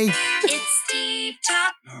Wednesday. It's Steve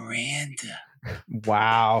Talk. Miranda.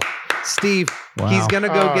 Wow. Steve, he's going to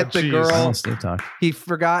go get the girl. Steve Talk. He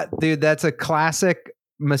forgot, dude, that's a classic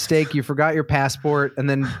mistake. You forgot your passport, and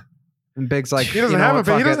then Big's like, he doesn't have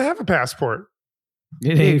a passport.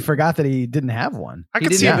 He forgot that he didn't have one. I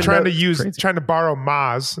could see him trying to borrow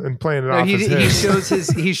Maz and playing it off as his.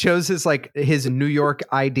 He shows his New York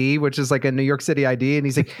ID, which is like a New York City ID, and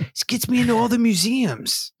he's like, "This gets me into all the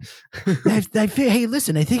museums." Hey,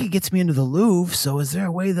 listen, I think it gets me into the Louvre. So, is there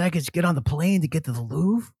a way that I could get on the plane to get to the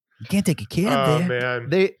Louvre? You can't take a cab there. Man,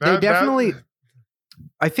 they definitely.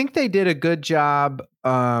 I think they did a good job.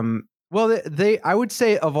 I would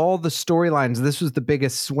say of all the storylines, this was the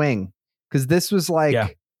biggest swing. Because this was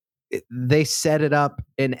like, they set it up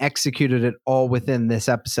and executed it all within this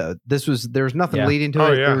episode. There was nothing leading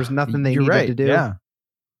to it. Yeah. There was nothing they needed to do.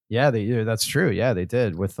 Yeah, they do. That's true. Yeah, they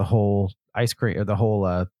did with the whole ice cream or the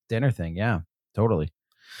whole dinner thing. Yeah, totally.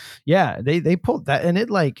 Yeah, they pulled that, and it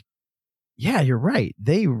like, yeah, you're right.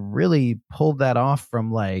 They really pulled that off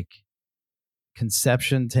from like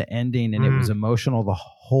conception to ending, and it was emotional the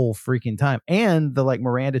whole freaking time. And the like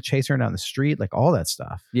Miranda chasing her down the street, like all that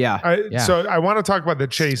stuff. So I want to talk about the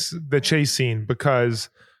chase scene because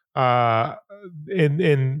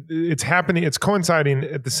it's happening. It's coinciding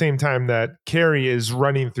at the same time that Carrie is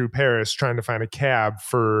running through Paris trying to find a cab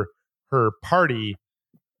for her party.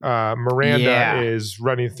 Miranda is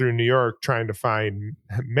running through New York trying to find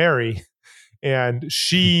Mary, and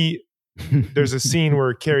there's a scene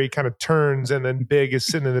where Carrie kind of turns and then Big is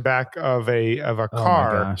sitting in the back of a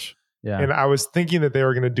car. My gosh. Yeah. And I was thinking that they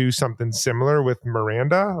were going to do something similar with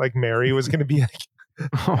Miranda. Like Mary was going to be like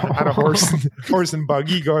on a horse and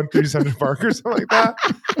buggy going through Central Park or something like that.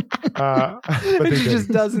 But she just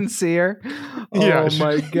doesn't see her. Oh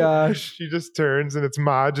my gosh. She just turns and it's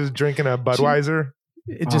Ma just drinking a Budweiser.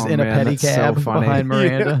 Just in a pedicab behind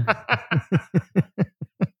Miranda.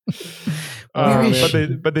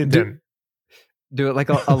 But they didn't. Do it like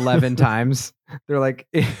 11 times. They're like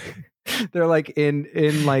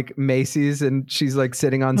in like Macy's, and she's like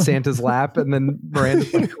sitting on Santa's lap, and then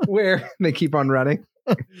Miranda's like, where? And they keep on running.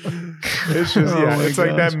 It's just it's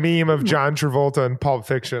like that meme of John Travolta in Pulp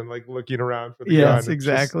Fiction, like looking around for the gun. Yes,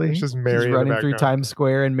 exactly. It's just Mary She's running through Times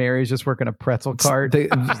Square, and Mary's just working a pretzel cart. She's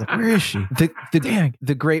like, where is she?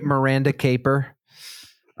 The great Miranda caper.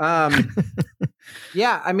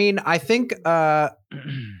 Yeah, I mean, I think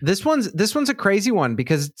this one's a crazy one,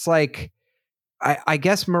 because it's like I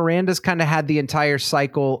guess Miranda's kind of had the entire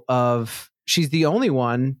cycle of, she's the only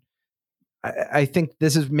one. I think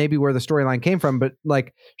this is maybe where the storyline came from, but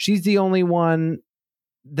like, she's the only one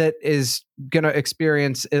that is going to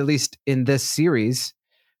experience, at least in this series,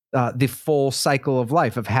 the full cycle of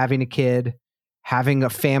life of having a kid, having a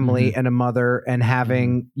family and a mother, and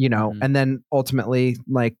having, and then ultimately,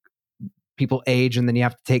 like, people age and then you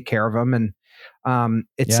have to take care of them. And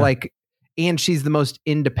it's like, and she's the most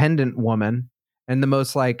independent woman and the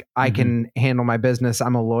most like, I can handle my business.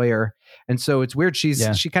 I'm a lawyer. And so it's weird. She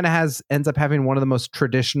kind of ends up having one of the most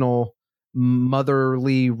traditional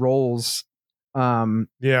motherly roles. And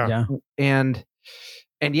I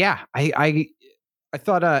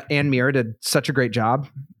thought Anne Meara did such a great job,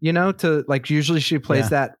 to like, usually she plays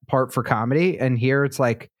that part for comedy. And here it's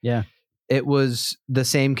like, it was the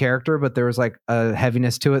same character, but there was like a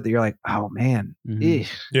heaviness to it that you're like, oh man.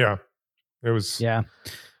 Yeah. It was. Yeah.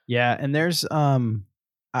 And there's, I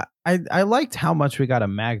liked how much we got a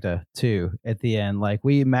Magda too at the end. Like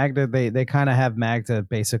Magda, they kind of have Magda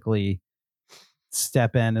basically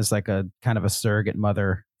step in as like a kind of a surrogate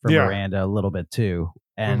mother for Miranda a little bit too.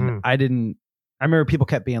 And I remember people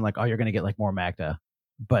kept being like, oh, you're going to get like more Magda,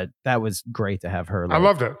 but that was great to have her. Like, I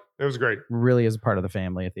loved it. It was great. Really is a part of the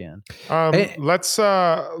family at the end. Let's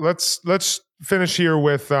finish here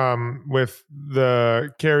with the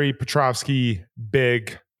Carrie Petrovsky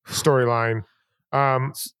big storyline.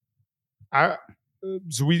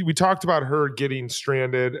 So we talked about her getting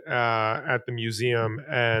stranded at the museum,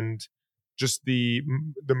 and just the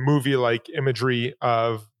movie like imagery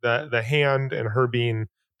of the hand and her being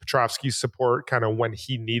Petrovsky's support kind of when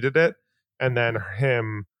he needed it, and then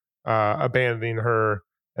him abandoning her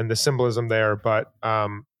and the symbolism there. But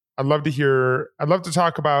I'd love to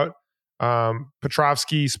talk about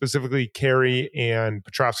Petrovsky, specifically Carrie and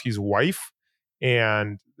Petrovsky's wife,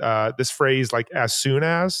 and this phrase like "as soon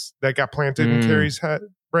as" that got planted in Carrie's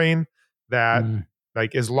brain, that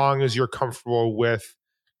like, as long as you're comfortable with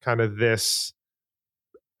kind of this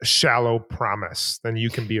shallow promise, then you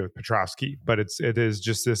can be with Petrovsky. But it is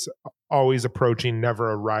just this always approaching,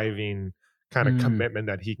 never arriving kind of commitment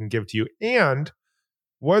that he can give to you. And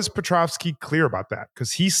was Petrovsky clear about that?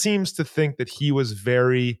 Because he seems to think that he was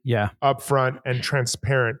very upfront and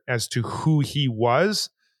transparent as to who he was.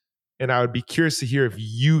 And I would be curious to hear if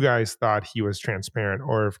you guys thought he was transparent,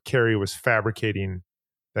 or if Carrie was fabricating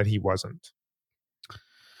that he wasn't.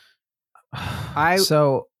 I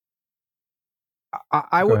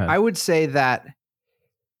would say that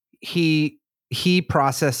he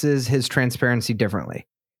processes his transparency differently.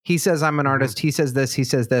 He says, I'm an artist. He says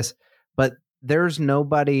this, but there's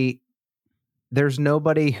nobody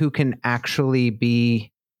who can actually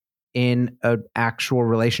be in an actual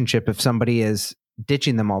relationship if somebody is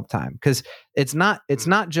ditching them all the time. Cause it's not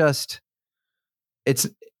just, it's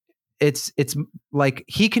like,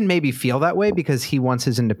 he can maybe feel that way because he wants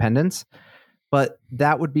his independence, but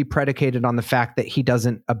that would be predicated on the fact that he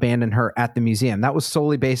doesn't abandon her at the museum. That was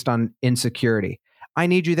solely based on insecurity. I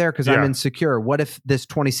need you there because I'm insecure. What if this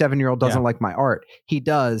 27-year-old doesn't like my art? He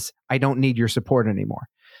does. I don't need your support anymore.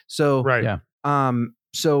 So,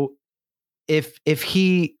 so if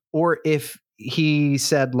he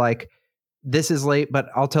said like, this is late, but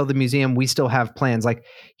I'll tell the museum we still have plans. Like,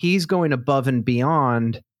 he's going above and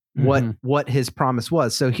beyond what his promise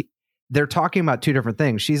was. So they're talking about two different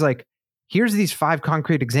things. She's like, here's these 5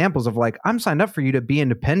 concrete examples of like, I'm signed up for you to be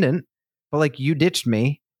independent, but like, you ditched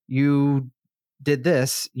me. You did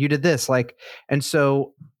this, like, and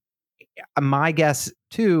so my guess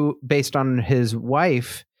too, based on his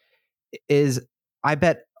wife, is I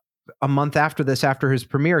bet a month after this, after his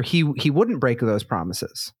premiere, he wouldn't break those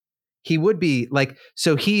promises. He would be like,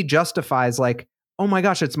 so he justifies like, oh my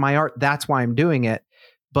gosh, it's my art. That's why I'm doing it.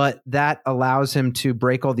 But that allows him to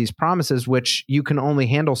break all these promises, which you can only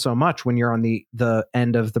handle so much when you're on the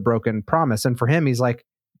end of the broken promise. And for him, he's like,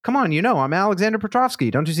 come on, I'm Alexander Petrovsky.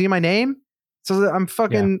 Don't you see my name? So I'm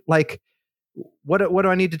fucking like, what do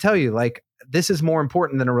I need to tell you? Like, this is more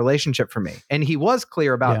important than a relationship for me. And he was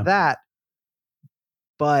clear about that,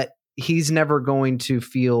 but he's never going to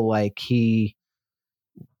feel like he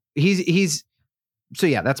he's so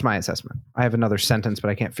yeah, that's my assessment. I have another sentence, but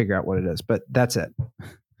I can't figure out what it is, but that's it.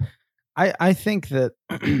 I think that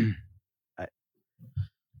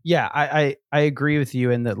I agree with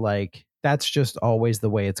you in that, like, that's just always the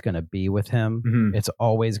way it's going to be with him. Mhm. It's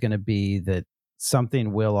always going to be that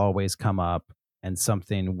something will always come up and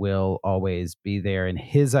something will always be there. And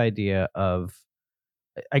his idea of,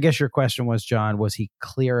 I guess your question was, John, was he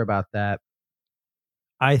clear about that?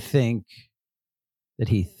 I think that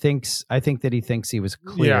he thinks he was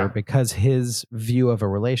clear because his view of a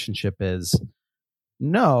relationship is,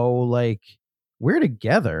 no, like, we're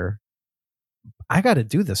together. I got to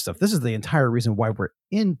do this stuff. This is the entire reason why we're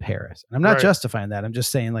in Paris. And I'm not justifying that. I'm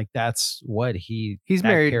just saying, like, that's what he's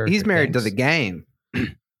married. He's married to the game.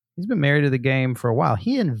 He's been married to the game for a while.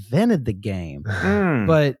 He invented the game,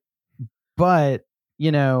 but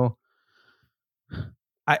you know,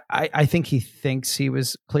 I think he thinks he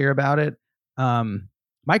was clear about it.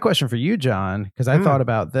 My question for you, John, because I thought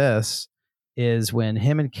about this, is when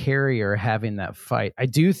him and Carrie are having that fight. I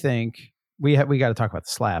do think we got to talk about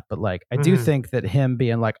the slap, but like, I do think that him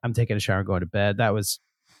being like, I'm taking a shower and going to bed, that was,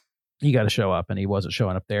 you got to show up, and he wasn't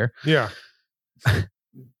showing up there. Yeah.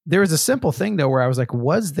 There was a simple thing though, where I was like,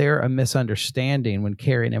 was there a misunderstanding when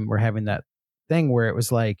Carrie and him were having that thing where it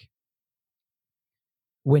was like,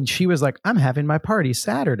 when she was like, I'm having my party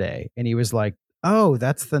Saturday, and he was like, oh,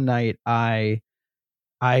 that's the night I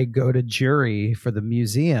go to jury for the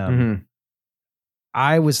museum.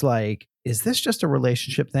 I was like, is this just a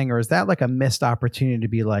relationship thing, or is that like a missed opportunity to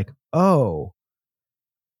be like, oh,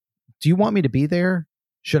 do you want me to be there?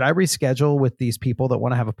 Should I reschedule with these people that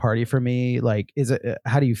want to have a party for me? Like, is it,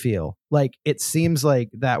 how do you feel? Like, it seems like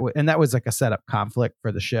that, and that was like a setup conflict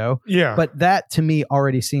for the show. Yeah. But that to me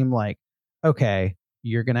already seemed like, okay,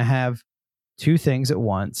 you're going to have two things at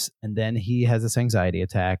once. And then he has this anxiety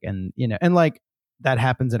attack, and, you know, and like, that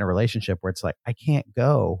happens in a relationship where it's like, I can't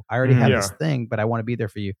go. I already have this thing, but I want to be there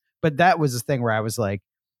for you. But that was this thing where I was like,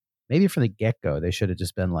 maybe from the get-go, they should have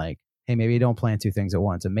just been like, hey, maybe don't plan two things at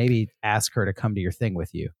once, and maybe ask her to come to your thing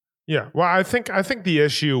with you. Yeah. Well, I think the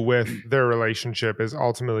issue with their relationship is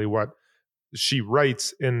ultimately what she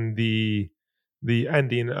writes in the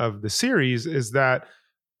ending of the series is that,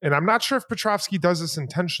 and I'm not sure if Petrovsky does this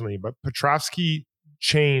intentionally, but Petrovsky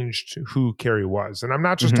changed who Carrie was. And I'm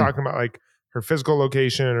not just talking about like her physical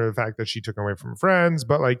location or the fact that she took away from her friends,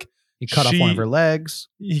 but like he cut off one of her legs.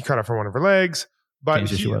 He cut off one of her legs, but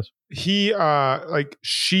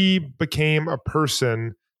she became a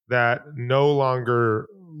person that no longer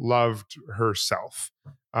loved herself.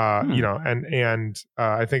 You know, and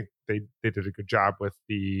I think they did a good job with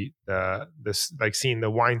this like seeing the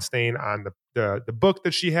wine stain on the book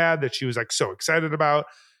that she had that she was like so excited about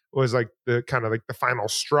was like the kind of like the final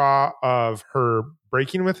straw of her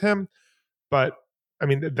breaking with him. But I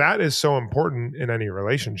mean, that is so important in any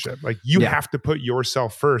relationship. Like you have to put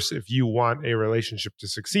yourself first if you want a relationship to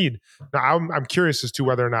succeed. Now, I'm curious as to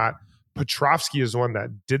whether or not Petrovsky is the one that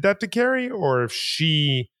did that to Carrie, or if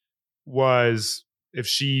she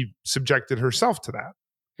subjected herself to that.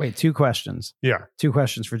 Wait, two questions. Yeah. Two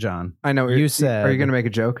questions for John. I know. You said, are you going to make a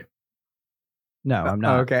joke? No, I'm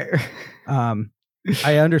not. Okay.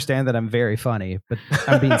 I understand that I'm very funny, but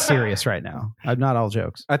I'm being serious right now. I'm not all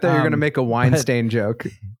jokes. I thought you were going to make a wine stain joke.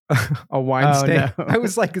 A wine stain. No. I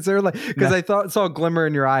was like, is there like, because I saw a glimmer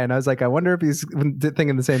in your eye, and I was like, I wonder if he's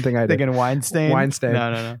thinking the same thing I did. Thinking wine stain? Wine stain.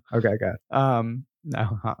 No. Okay, got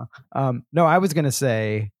it. No, I was going to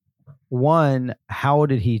say, one, how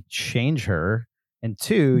did he change her? And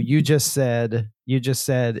two, you just said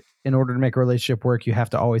in order to make a relationship work, you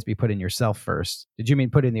have to always be putting yourself first. Did you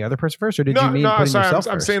mean putting the other person first, or did you mean putting yourself first?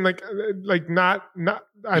 I'm saying like not.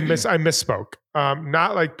 I misspoke.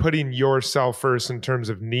 Not like putting yourself first in terms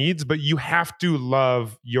of needs, but you have to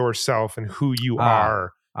love yourself and who you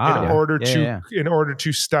are in order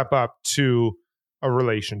to step up to a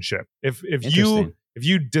relationship. If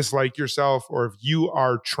you dislike yourself, or if you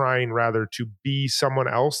are trying rather to be someone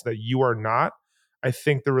else that you are not, I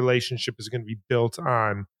think the relationship is going to be built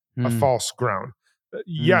on a false ground.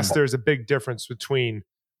 Yes, there's a big difference between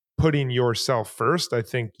putting yourself first. I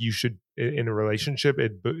think you should, in a relationship,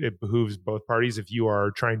 it behooves both parties if you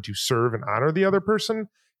are trying to serve and honor the other person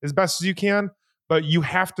as best as you can, but you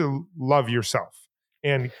have to love yourself.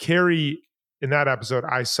 And Carrie, in that episode,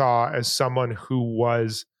 I saw as someone who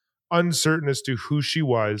was uncertain as to who she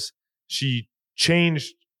was. She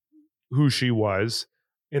changed who she was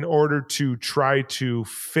in order to try to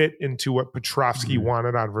fit into what Petrovsky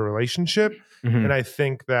wanted out of a relationship. And I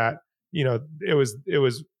think that, you know, it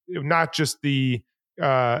was not just the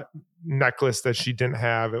necklace that she didn't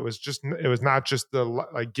have. It was not just the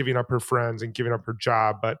like giving up her friends and giving up her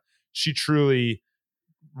job, but she truly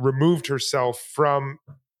removed herself from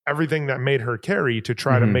everything that made her Carrie to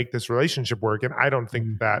try to make this relationship work. And I don't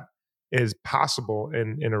think that is possible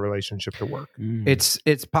in a relationship to work.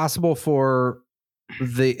 It's possible for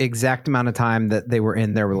the exact amount of time that they were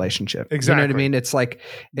in their relationship. Exactly. You know what I mean? It's like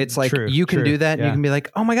True, you can do that. And yeah. you can be like,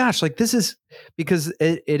 oh my gosh, like this is because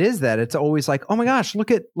it is that. It's always like, oh my gosh, look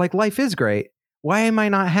at like life is great. Why am I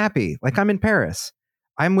not happy? Like I'm in Paris.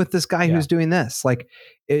 I'm with this guy who's doing this. Like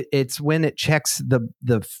it's when it checks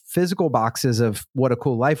the physical boxes of what a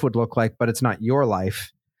cool life would look like, but it's not your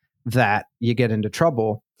life, that you get into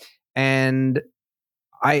trouble. And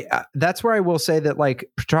that's where I will say that like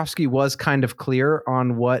Petrovsky was kind of clear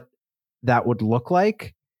on what that would look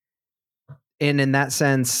like. And in that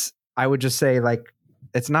sense, I would just say like,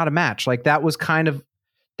 it's not a match. Like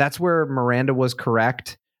that's where Miranda was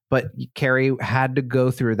correct, but Carrie had to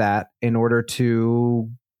go through that in order to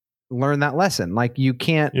learn that lesson. Like you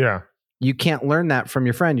can't learn that from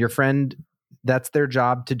your friend. Your friend, that's their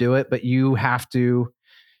job to do it, but you have to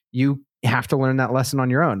learn that lesson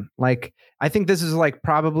on your own. Like, I think this is like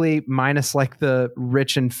probably minus like the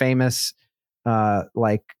rich and famous,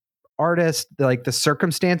 like artist, like the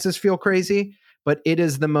circumstances feel crazy, but it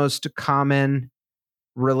is the most common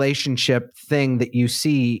relationship thing that you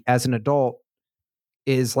see as an adult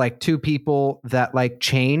is like two people that like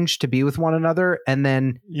change to be with one another. And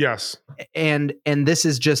then, and this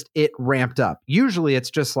is just, it ramped up. Usually it's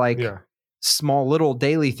just like small little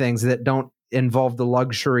daily things that don't involve the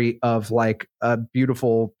luxury of like a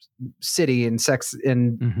beautiful city and sex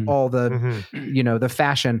and all the, you know, the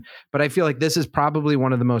fashion. But I feel like this is probably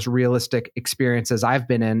one of the most realistic experiences I've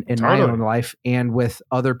been in my own life and with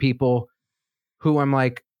other people who I'm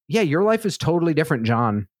like, yeah, your life is totally different,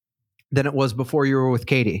 John, than it was before you were with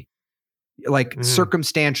Katie, like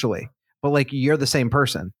circumstantially, but like you're the same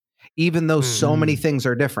person, even though so many things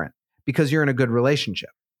are different because you're in a good relationship.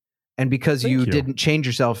 And because you didn't change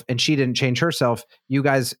yourself and she didn't change herself, you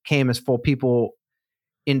guys came as full people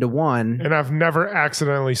into one. And I've never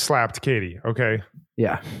accidentally slapped Katie. Okay.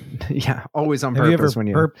 Yeah. Yeah. Always on purpose.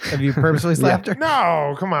 Have you purposely slapped her?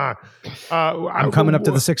 No, come on. I'm coming up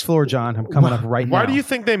to the 6th floor, John. I'm coming up right now. Why do you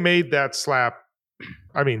think they made that slap?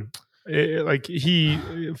 I mean, like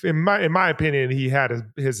in my opinion, he had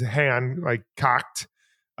his hand like cocked.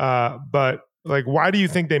 But like, why do you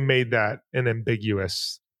think they made that an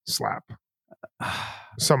ambiguous slap?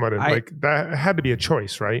 Somewhat like that had to be a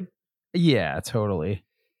choice, right? Yeah, totally.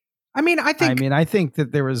 I mean, I think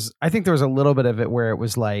that there was a little bit of it where it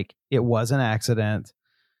was like it was an accident.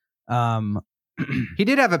 He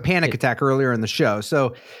did have a panic attack earlier in the show,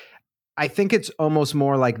 so I think it's almost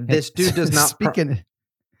more like this dude does not.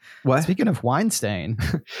 Speaking of Weinstein,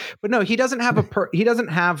 but no, he doesn't have he doesn't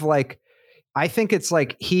have like. I think it's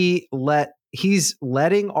like he's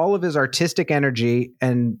letting all of his artistic energy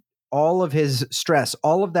and all of his stress,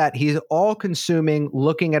 all of that, he's all consuming,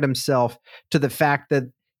 looking at himself to the fact that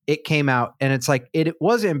it came out. And it's like, it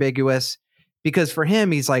was ambiguous because for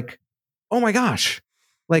him, he's like, oh my gosh,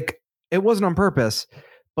 like it wasn't on purpose.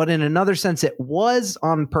 But in another sense, it was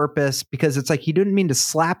on purpose because it's like, he didn't mean to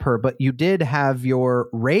slap her, but you did have your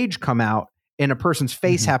rage come out and a person's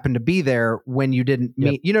face happened to be there when you didn't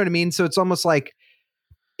mean, you know what I mean? So it's almost like,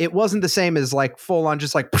 it wasn't the same as like full on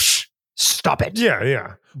just like, stop it. Yeah,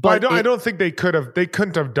 yeah. But I don't think they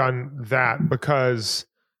couldn't have done that because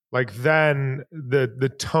like then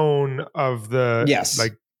the tone of the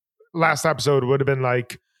like last episode would have been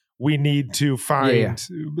like, we need to find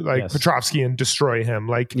Petrovsky and destroy him.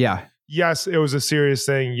 Like, yes, it was a serious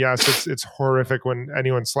thing. Yes, it's horrific when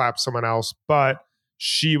anyone slaps someone else, but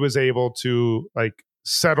she was able to like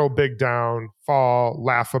settle big down, fall,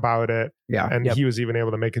 laugh about it. Yeah. And he was even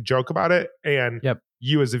able to make a joke about it. And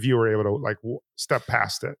you as a viewer were able to like step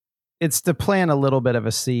past it. It's to plant a little bit of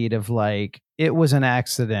a seed of like, it was an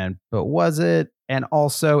accident, but was it? And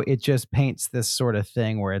also it just paints this sort of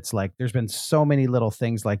thing where it's like, there's been so many little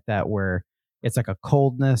things like that where it's like a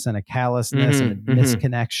coldness and a callousness and a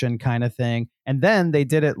misconnection kind of thing. And then they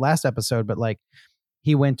did it last episode, but like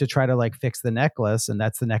he went to try to like fix the necklace and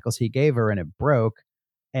that's the necklace he gave her and it broke.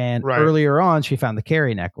 And earlier on, she found the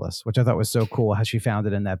Carrie necklace, which I thought was so cool how she found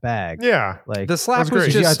it in that bag. Yeah. Like the slap was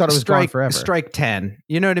just I thought it was gone forever. Strike 10.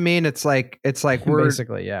 You know what I mean? It's like we're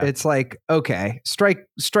basically, it's like, okay, strike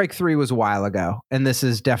 3 was a while ago. And this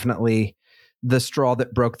is definitely the straw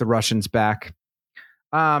that broke the Russians' back.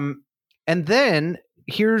 And then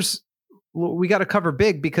we got to cover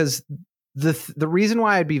Big because the reason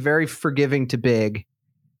why I'd be very forgiving to Big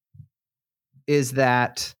is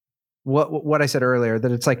that what I said earlier,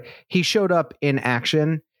 that it's like he showed up in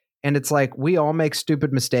action, and it's like we all make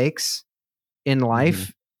stupid mistakes in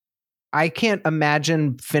life. I can't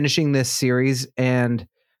imagine finishing this series and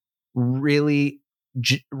really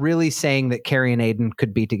saying that Carrie and Aiden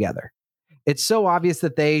could be together. It's so obvious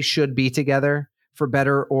that they should be together for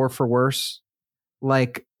better or for worse,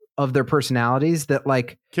 like of their personalities, that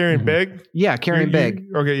like Carrie and Big. Yeah, Carrie and Big.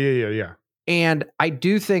 Okay, yeah. And I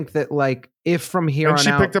do think that like if from here and on she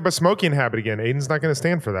out, picked up a smoking habit again. Aiden's not going to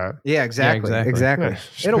stand for that. Yeah, exactly. Yeah,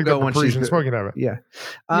 It'll go when she's smoking habit. Yeah.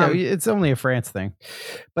 It's only a France thing.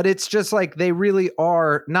 But it's just like they really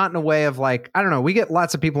are, not in a way of like, I don't know. We get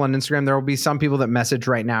lots of people on Instagram. There will be some people that message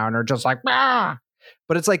right now and are just like, ah.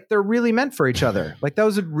 But it's like they're really meant for each other. Like that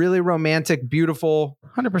was a really romantic, beautiful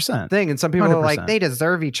 100% thing. And some people 100%. are like, they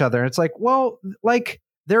deserve each other. It's like, well, like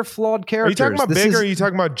they're flawed characters. Are you talking about Big or are you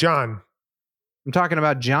talking about John? I'm talking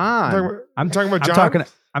about John. I'm talking about John.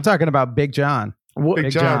 I'm talking about Big John. Big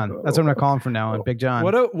John. That's what I'm going to call him from now on. Big John.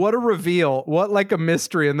 What a reveal. What like a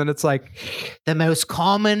mystery. And then it's like the most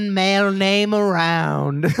common male name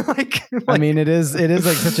around. I mean, it is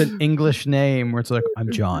like such an English name where it's like,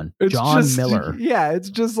 I'm John. John Miller. Yeah. It's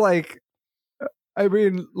just like, I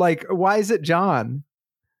mean, like, why is it John?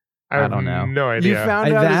 I don't know. No idea. You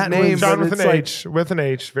found out his name. John with an H. With an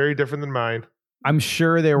H. Very different than mine. I'm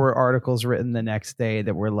sure there were articles written the next day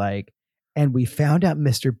that were like, and we found out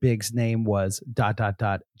Mr. Big's name was ...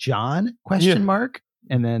 John ?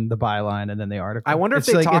 And then the byline and then the article. I wonder if it's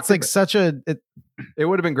they like, it's like such a. It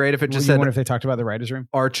would have been great if it just said. said. Wonder if they talked about the writer's room.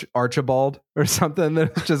 Archibald or something.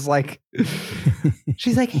 That's just like.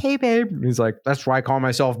 She's like, hey babe. And he's like, that's why I call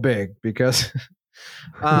myself Big because.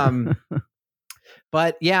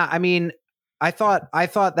 But yeah, I mean, I thought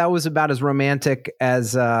that was about as romantic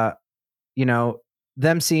as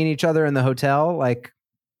them seeing each other in the hotel. Like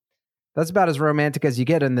that's about as romantic as you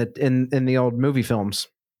get in the old movie films.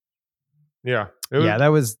 Yeah. That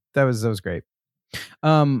was great.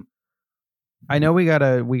 I know we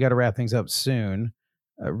gotta wrap things up soon,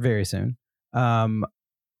 very soon.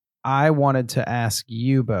 I wanted to ask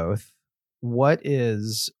you both, what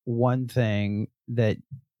is one thing that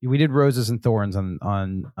we did Roses and Thorns on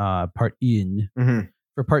part one.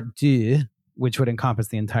 For part two, which would encompass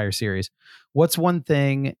the entire series. What's one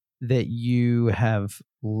thing that you have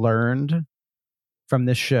learned from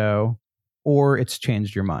this show, or it's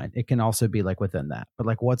changed your mind? It can also be like within that, but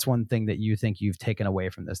like, what's one thing that you think you've taken away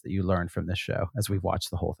from this, that you learned from this show as we've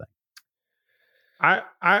watched the whole thing?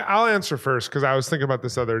 I'll answer first because I was thinking about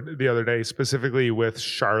this the other day, specifically with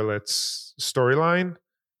Charlotte's storyline.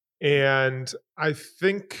 And I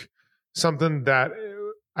think something that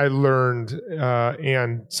I learned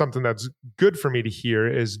and something that's good for me to hear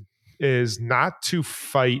is not to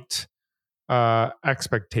fight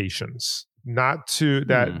expectations, not to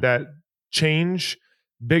that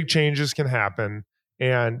big changes can happen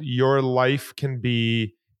and your life can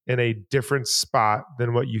be in a different spot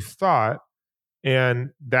than what you thought. And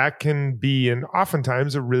that can be, and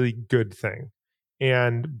oftentimes, a really good thing.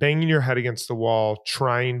 And banging your head against the wall,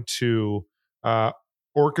 trying to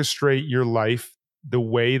orchestrate your life the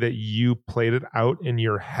way that you played it out in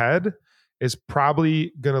your head is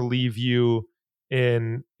probably going to leave you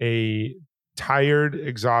in a tired,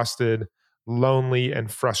 exhausted, lonely,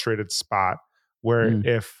 and frustrated spot where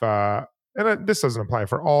this doesn't apply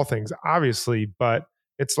for all things, obviously, but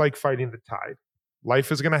it's like fighting the tide.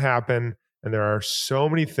 Life is going to happen, and there are so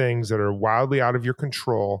many things that are wildly out of your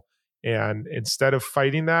control. And instead of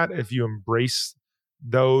fighting that, if you embrace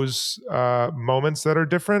those moments that are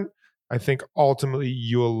different, I think ultimately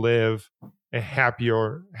you will live a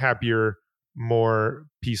happier, more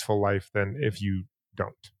peaceful life than if you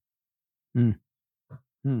don't.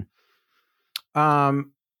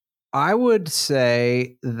 I would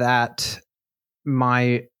say that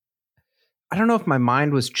I don't know if my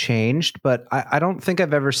mind was changed, but I don't think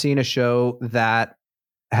I've ever seen a show that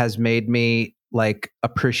has made me like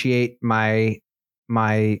appreciate my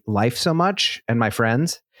life so much and my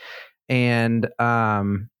friends. And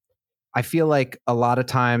I feel like a lot of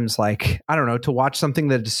times, like, I don't know, to watch something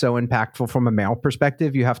that is so impactful from a male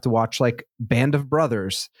perspective, you have to watch like Band of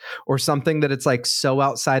Brothers or something that it's like so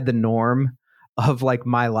outside the norm of like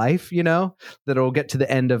my life, that it'll get to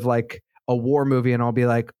the end of like a war movie and I'll be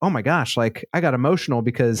like, oh my gosh, like I got emotional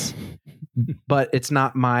because, but it's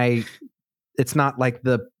not like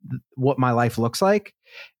what my life looks like.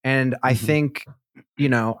 And I think,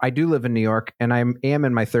 I do live in New York and I am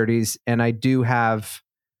in my 30s and I do have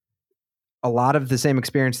a lot of the same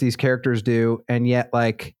experience these characters do. And yet,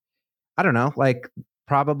 like, I don't know, like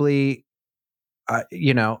probably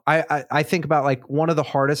I think about like one of the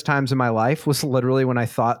hardest times in my life was literally when I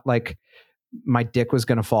thought like my dick was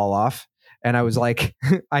going to fall off. And I was like,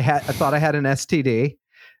 I thought I had an STD,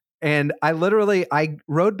 and I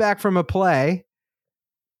rode back from a play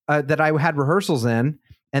that I had rehearsals in.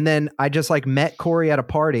 And then I just like met Corey at a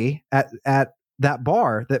party at that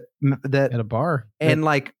bar that at a bar. And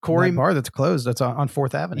like Corey, that bar that's closed. That's on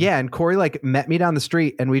 4th Avenue. Yeah. And Corey like met me down the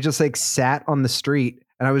street, and we just like sat on the street,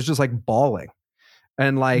 and I was just like bawling.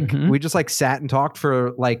 And like, we just like sat and talked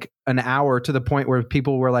for like an hour, to the point where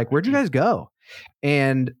people were like, "Where'd you guys go?"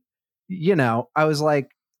 And, I was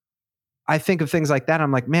like, I think of things like that.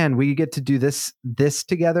 I'm like, man, we get to do this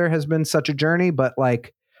together has been such a journey, but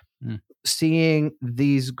like seeing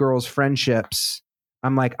these girls' friendships,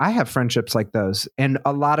 I'm like, I have friendships like those. And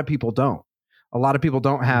a lot of people don't. A lot of people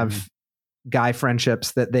don't have guy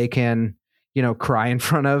friendships that they can, cry in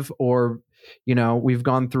front of, or, we've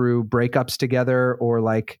gone through breakups together, or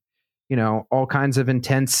like, all kinds of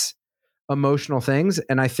intense emotional things.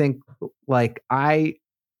 And I think like I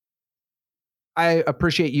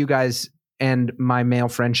appreciate you guys and my male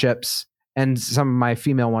friendships, and some of my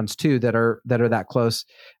female ones too, that are that close.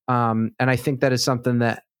 And I think that is something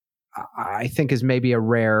that I think is maybe a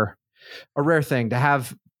rare thing to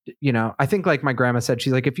have. I think like my grandma said,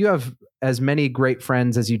 she's like, if you have as many great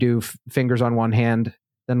friends as you do fingers on one hand,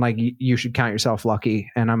 then like you should count yourself lucky.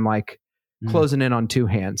 And I'm like closing in on 2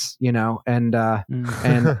 hands, and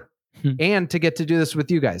and to get to do this with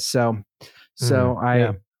you guys. So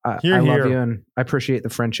I love you, and I appreciate the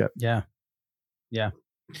friendship. Yeah.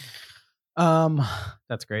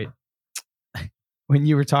 That's great. When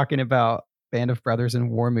you were talking about Band of Brothers and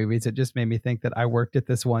war movies, it just made me think that I worked at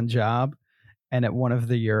this one job, and at one of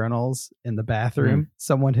the urinals in the bathroom,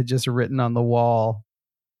 someone had just written on the wall,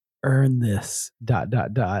 "Earn this ...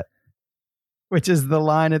 which is the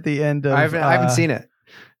line at the end of. I haven't seen it.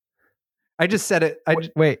 I just said it.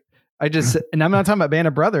 And I'm not talking about Band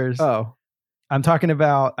of Brothers. Oh, I'm talking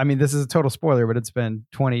about, this is a total spoiler, but it's been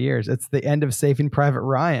 20 years. It's the end of Saving Private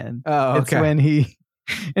Ryan. Oh, okay. It's when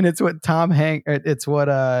and it's what it's what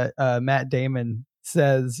Matt Damon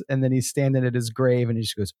says, and then he's standing at his grave, and he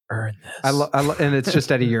just goes, "Earn this." And it's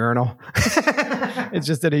just at a urinal. It's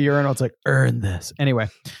just at a urinal. It's like, "Earn this." Anyway,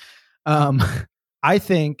 I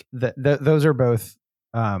think that those are both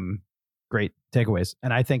great takeaways,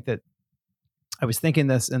 and I think that I was thinking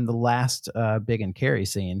this in the last Big and Carrie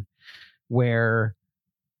scene, where,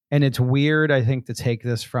 and it's weird, I think, to take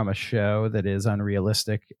this from a show that is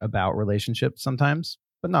unrealistic about relationships sometimes,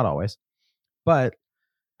 but not always. But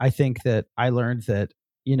I think that I learned that,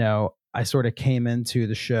 I sort of came into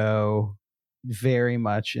the show very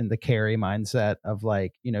much in the Carrie mindset of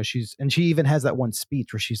like, she even has that one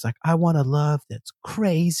speech where she's like, "I want a love that's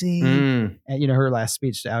crazy." And, her last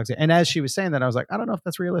speech to Alex. And as she was saying that, I was like, I don't know if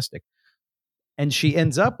that's realistic. And she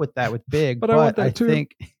ends up with that with Big, but I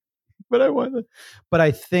think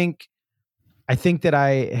that I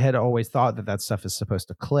had always thought that stuff is supposed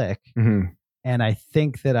to click. And I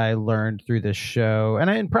think that I learned through this show,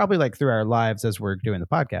 and probably like through our lives as we're doing the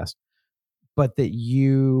podcast, but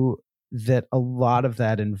that a lot of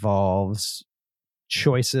that involves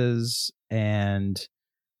choices and,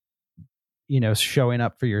 showing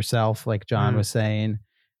up for yourself, like John was saying.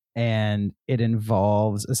 And it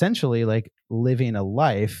involves essentially like living a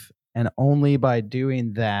life. And only by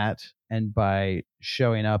doing that, and by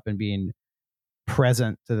showing up and being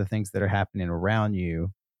present to the things that are happening around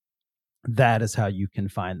you, that is how you can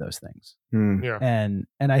find those things. Yeah. And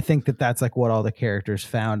I think that that's like what all the characters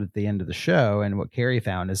found at the end of the show. And what Carrie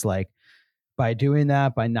found is like, by doing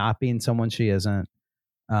that, by not being someone she isn't,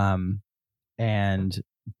 and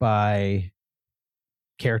by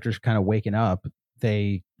characters kind of waking up,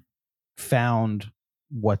 they found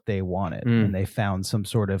what they wanted, and they found some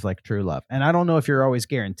sort of like true love. And I don't know if you're always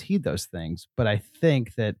guaranteed those things, but I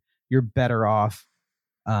think that you're better off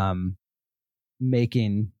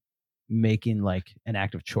making like an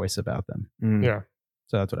active choice about them. Yeah.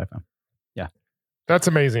 So that's what I found. Yeah. That's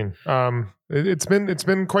amazing. It's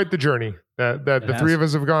been quite the journey that the three of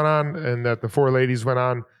us have gone on, and that the 4 ladies went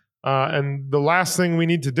on. And the last thing we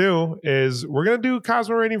need to do is we're going to do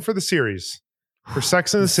Cosmo rating for the series, for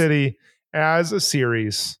Sex and the City as a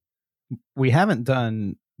series. We haven't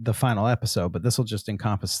done the final episode, but this will just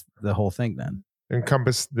encompass the whole thing then.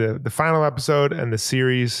 Encompass the final episode and the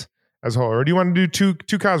series as a whole. Or do you want to do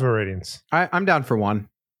two Cosmo ratings? I'm down for one.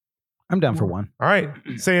 I'm down for one. All right.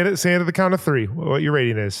 Say it at the count of 3. What your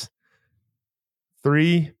rating is.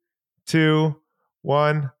 3, 2,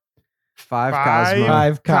 1.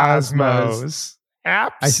 5 Cosmos.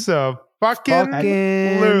 Absolutely. Fucking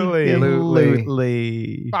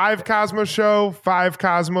Absolutely. 5 Cosmo show, 5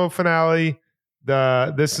 Cosmo finale.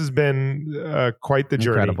 This has been quite the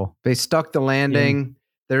journey. Incredible. They stuck the landing.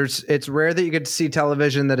 It's rare that you get to see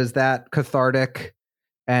television that is that cathartic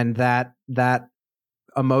and that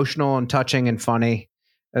emotional and touching and funny.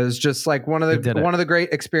 It was just like one of the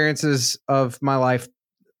great experiences of my life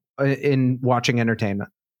in watching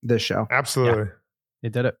entertainment. This show, absolutely, they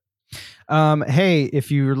did it. Hey, if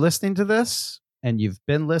you're listening to this and you've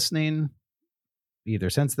been listening either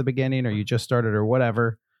since the beginning or you just started or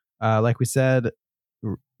whatever, like we said,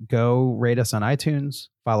 go rate us on iTunes,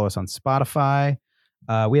 follow us on Spotify.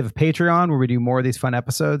 We have a Patreon where we do more of these fun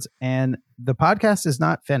episodes, and the podcast is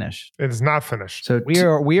not finished. It is not finished. So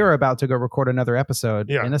we are about to go record another episode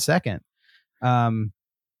in a second.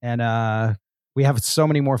 We have so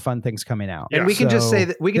many more fun things coming out. And we can just say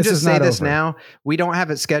that this now. We don't have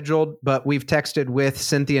it scheduled, but we've texted with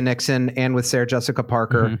Cynthia Nixon and with Sarah Jessica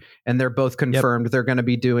Parker, and they're both confirmed they're going to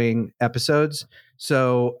be doing episodes.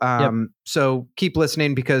 So, so keep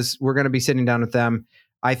listening because we're going to be sitting down with them.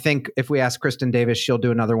 I think if we ask Kristen Davis, she'll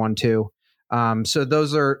do another one too. So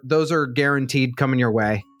those are guaranteed coming your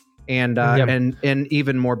way, and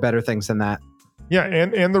even more better things than that. Yeah,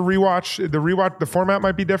 and the rewatch, the format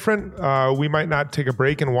might be different. We might not take a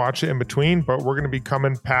break and watch it in between, but we're going to be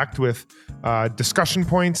coming packed with discussion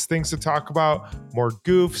points, things to talk about, more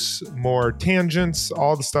goofs, more tangents,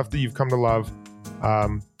 all the stuff that you've come to love.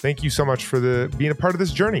 Thank you so much for being a part of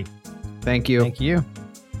this journey. Thank you. Thank you.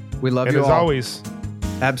 We love and you as all. Always.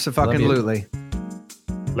 Abso-fucking-lutely.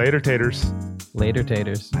 Later, taters. Later,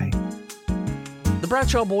 taters. Bye. The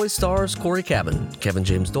Bradshaw Boys stars Corey Cabin, Kevin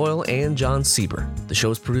James Doyle, and John Sieber. The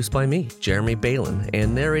show is produced by me, Jeremy Balin,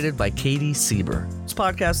 and narrated by Katie Sieber. This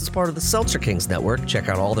podcast is part of the Seltzer Kings Network. Check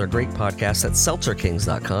out all their great podcasts at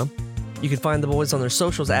seltzerkings.com. You can find the boys on their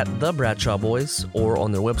socials at The Bradshaw Boys or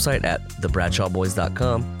on their website at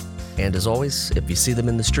thebradshawboys.com. And as always, if you see them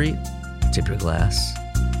in the street, tip your glass.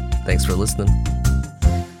 Thanks for listening.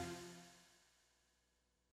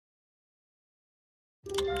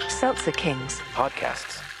 Seltzer Kings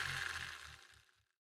podcasts.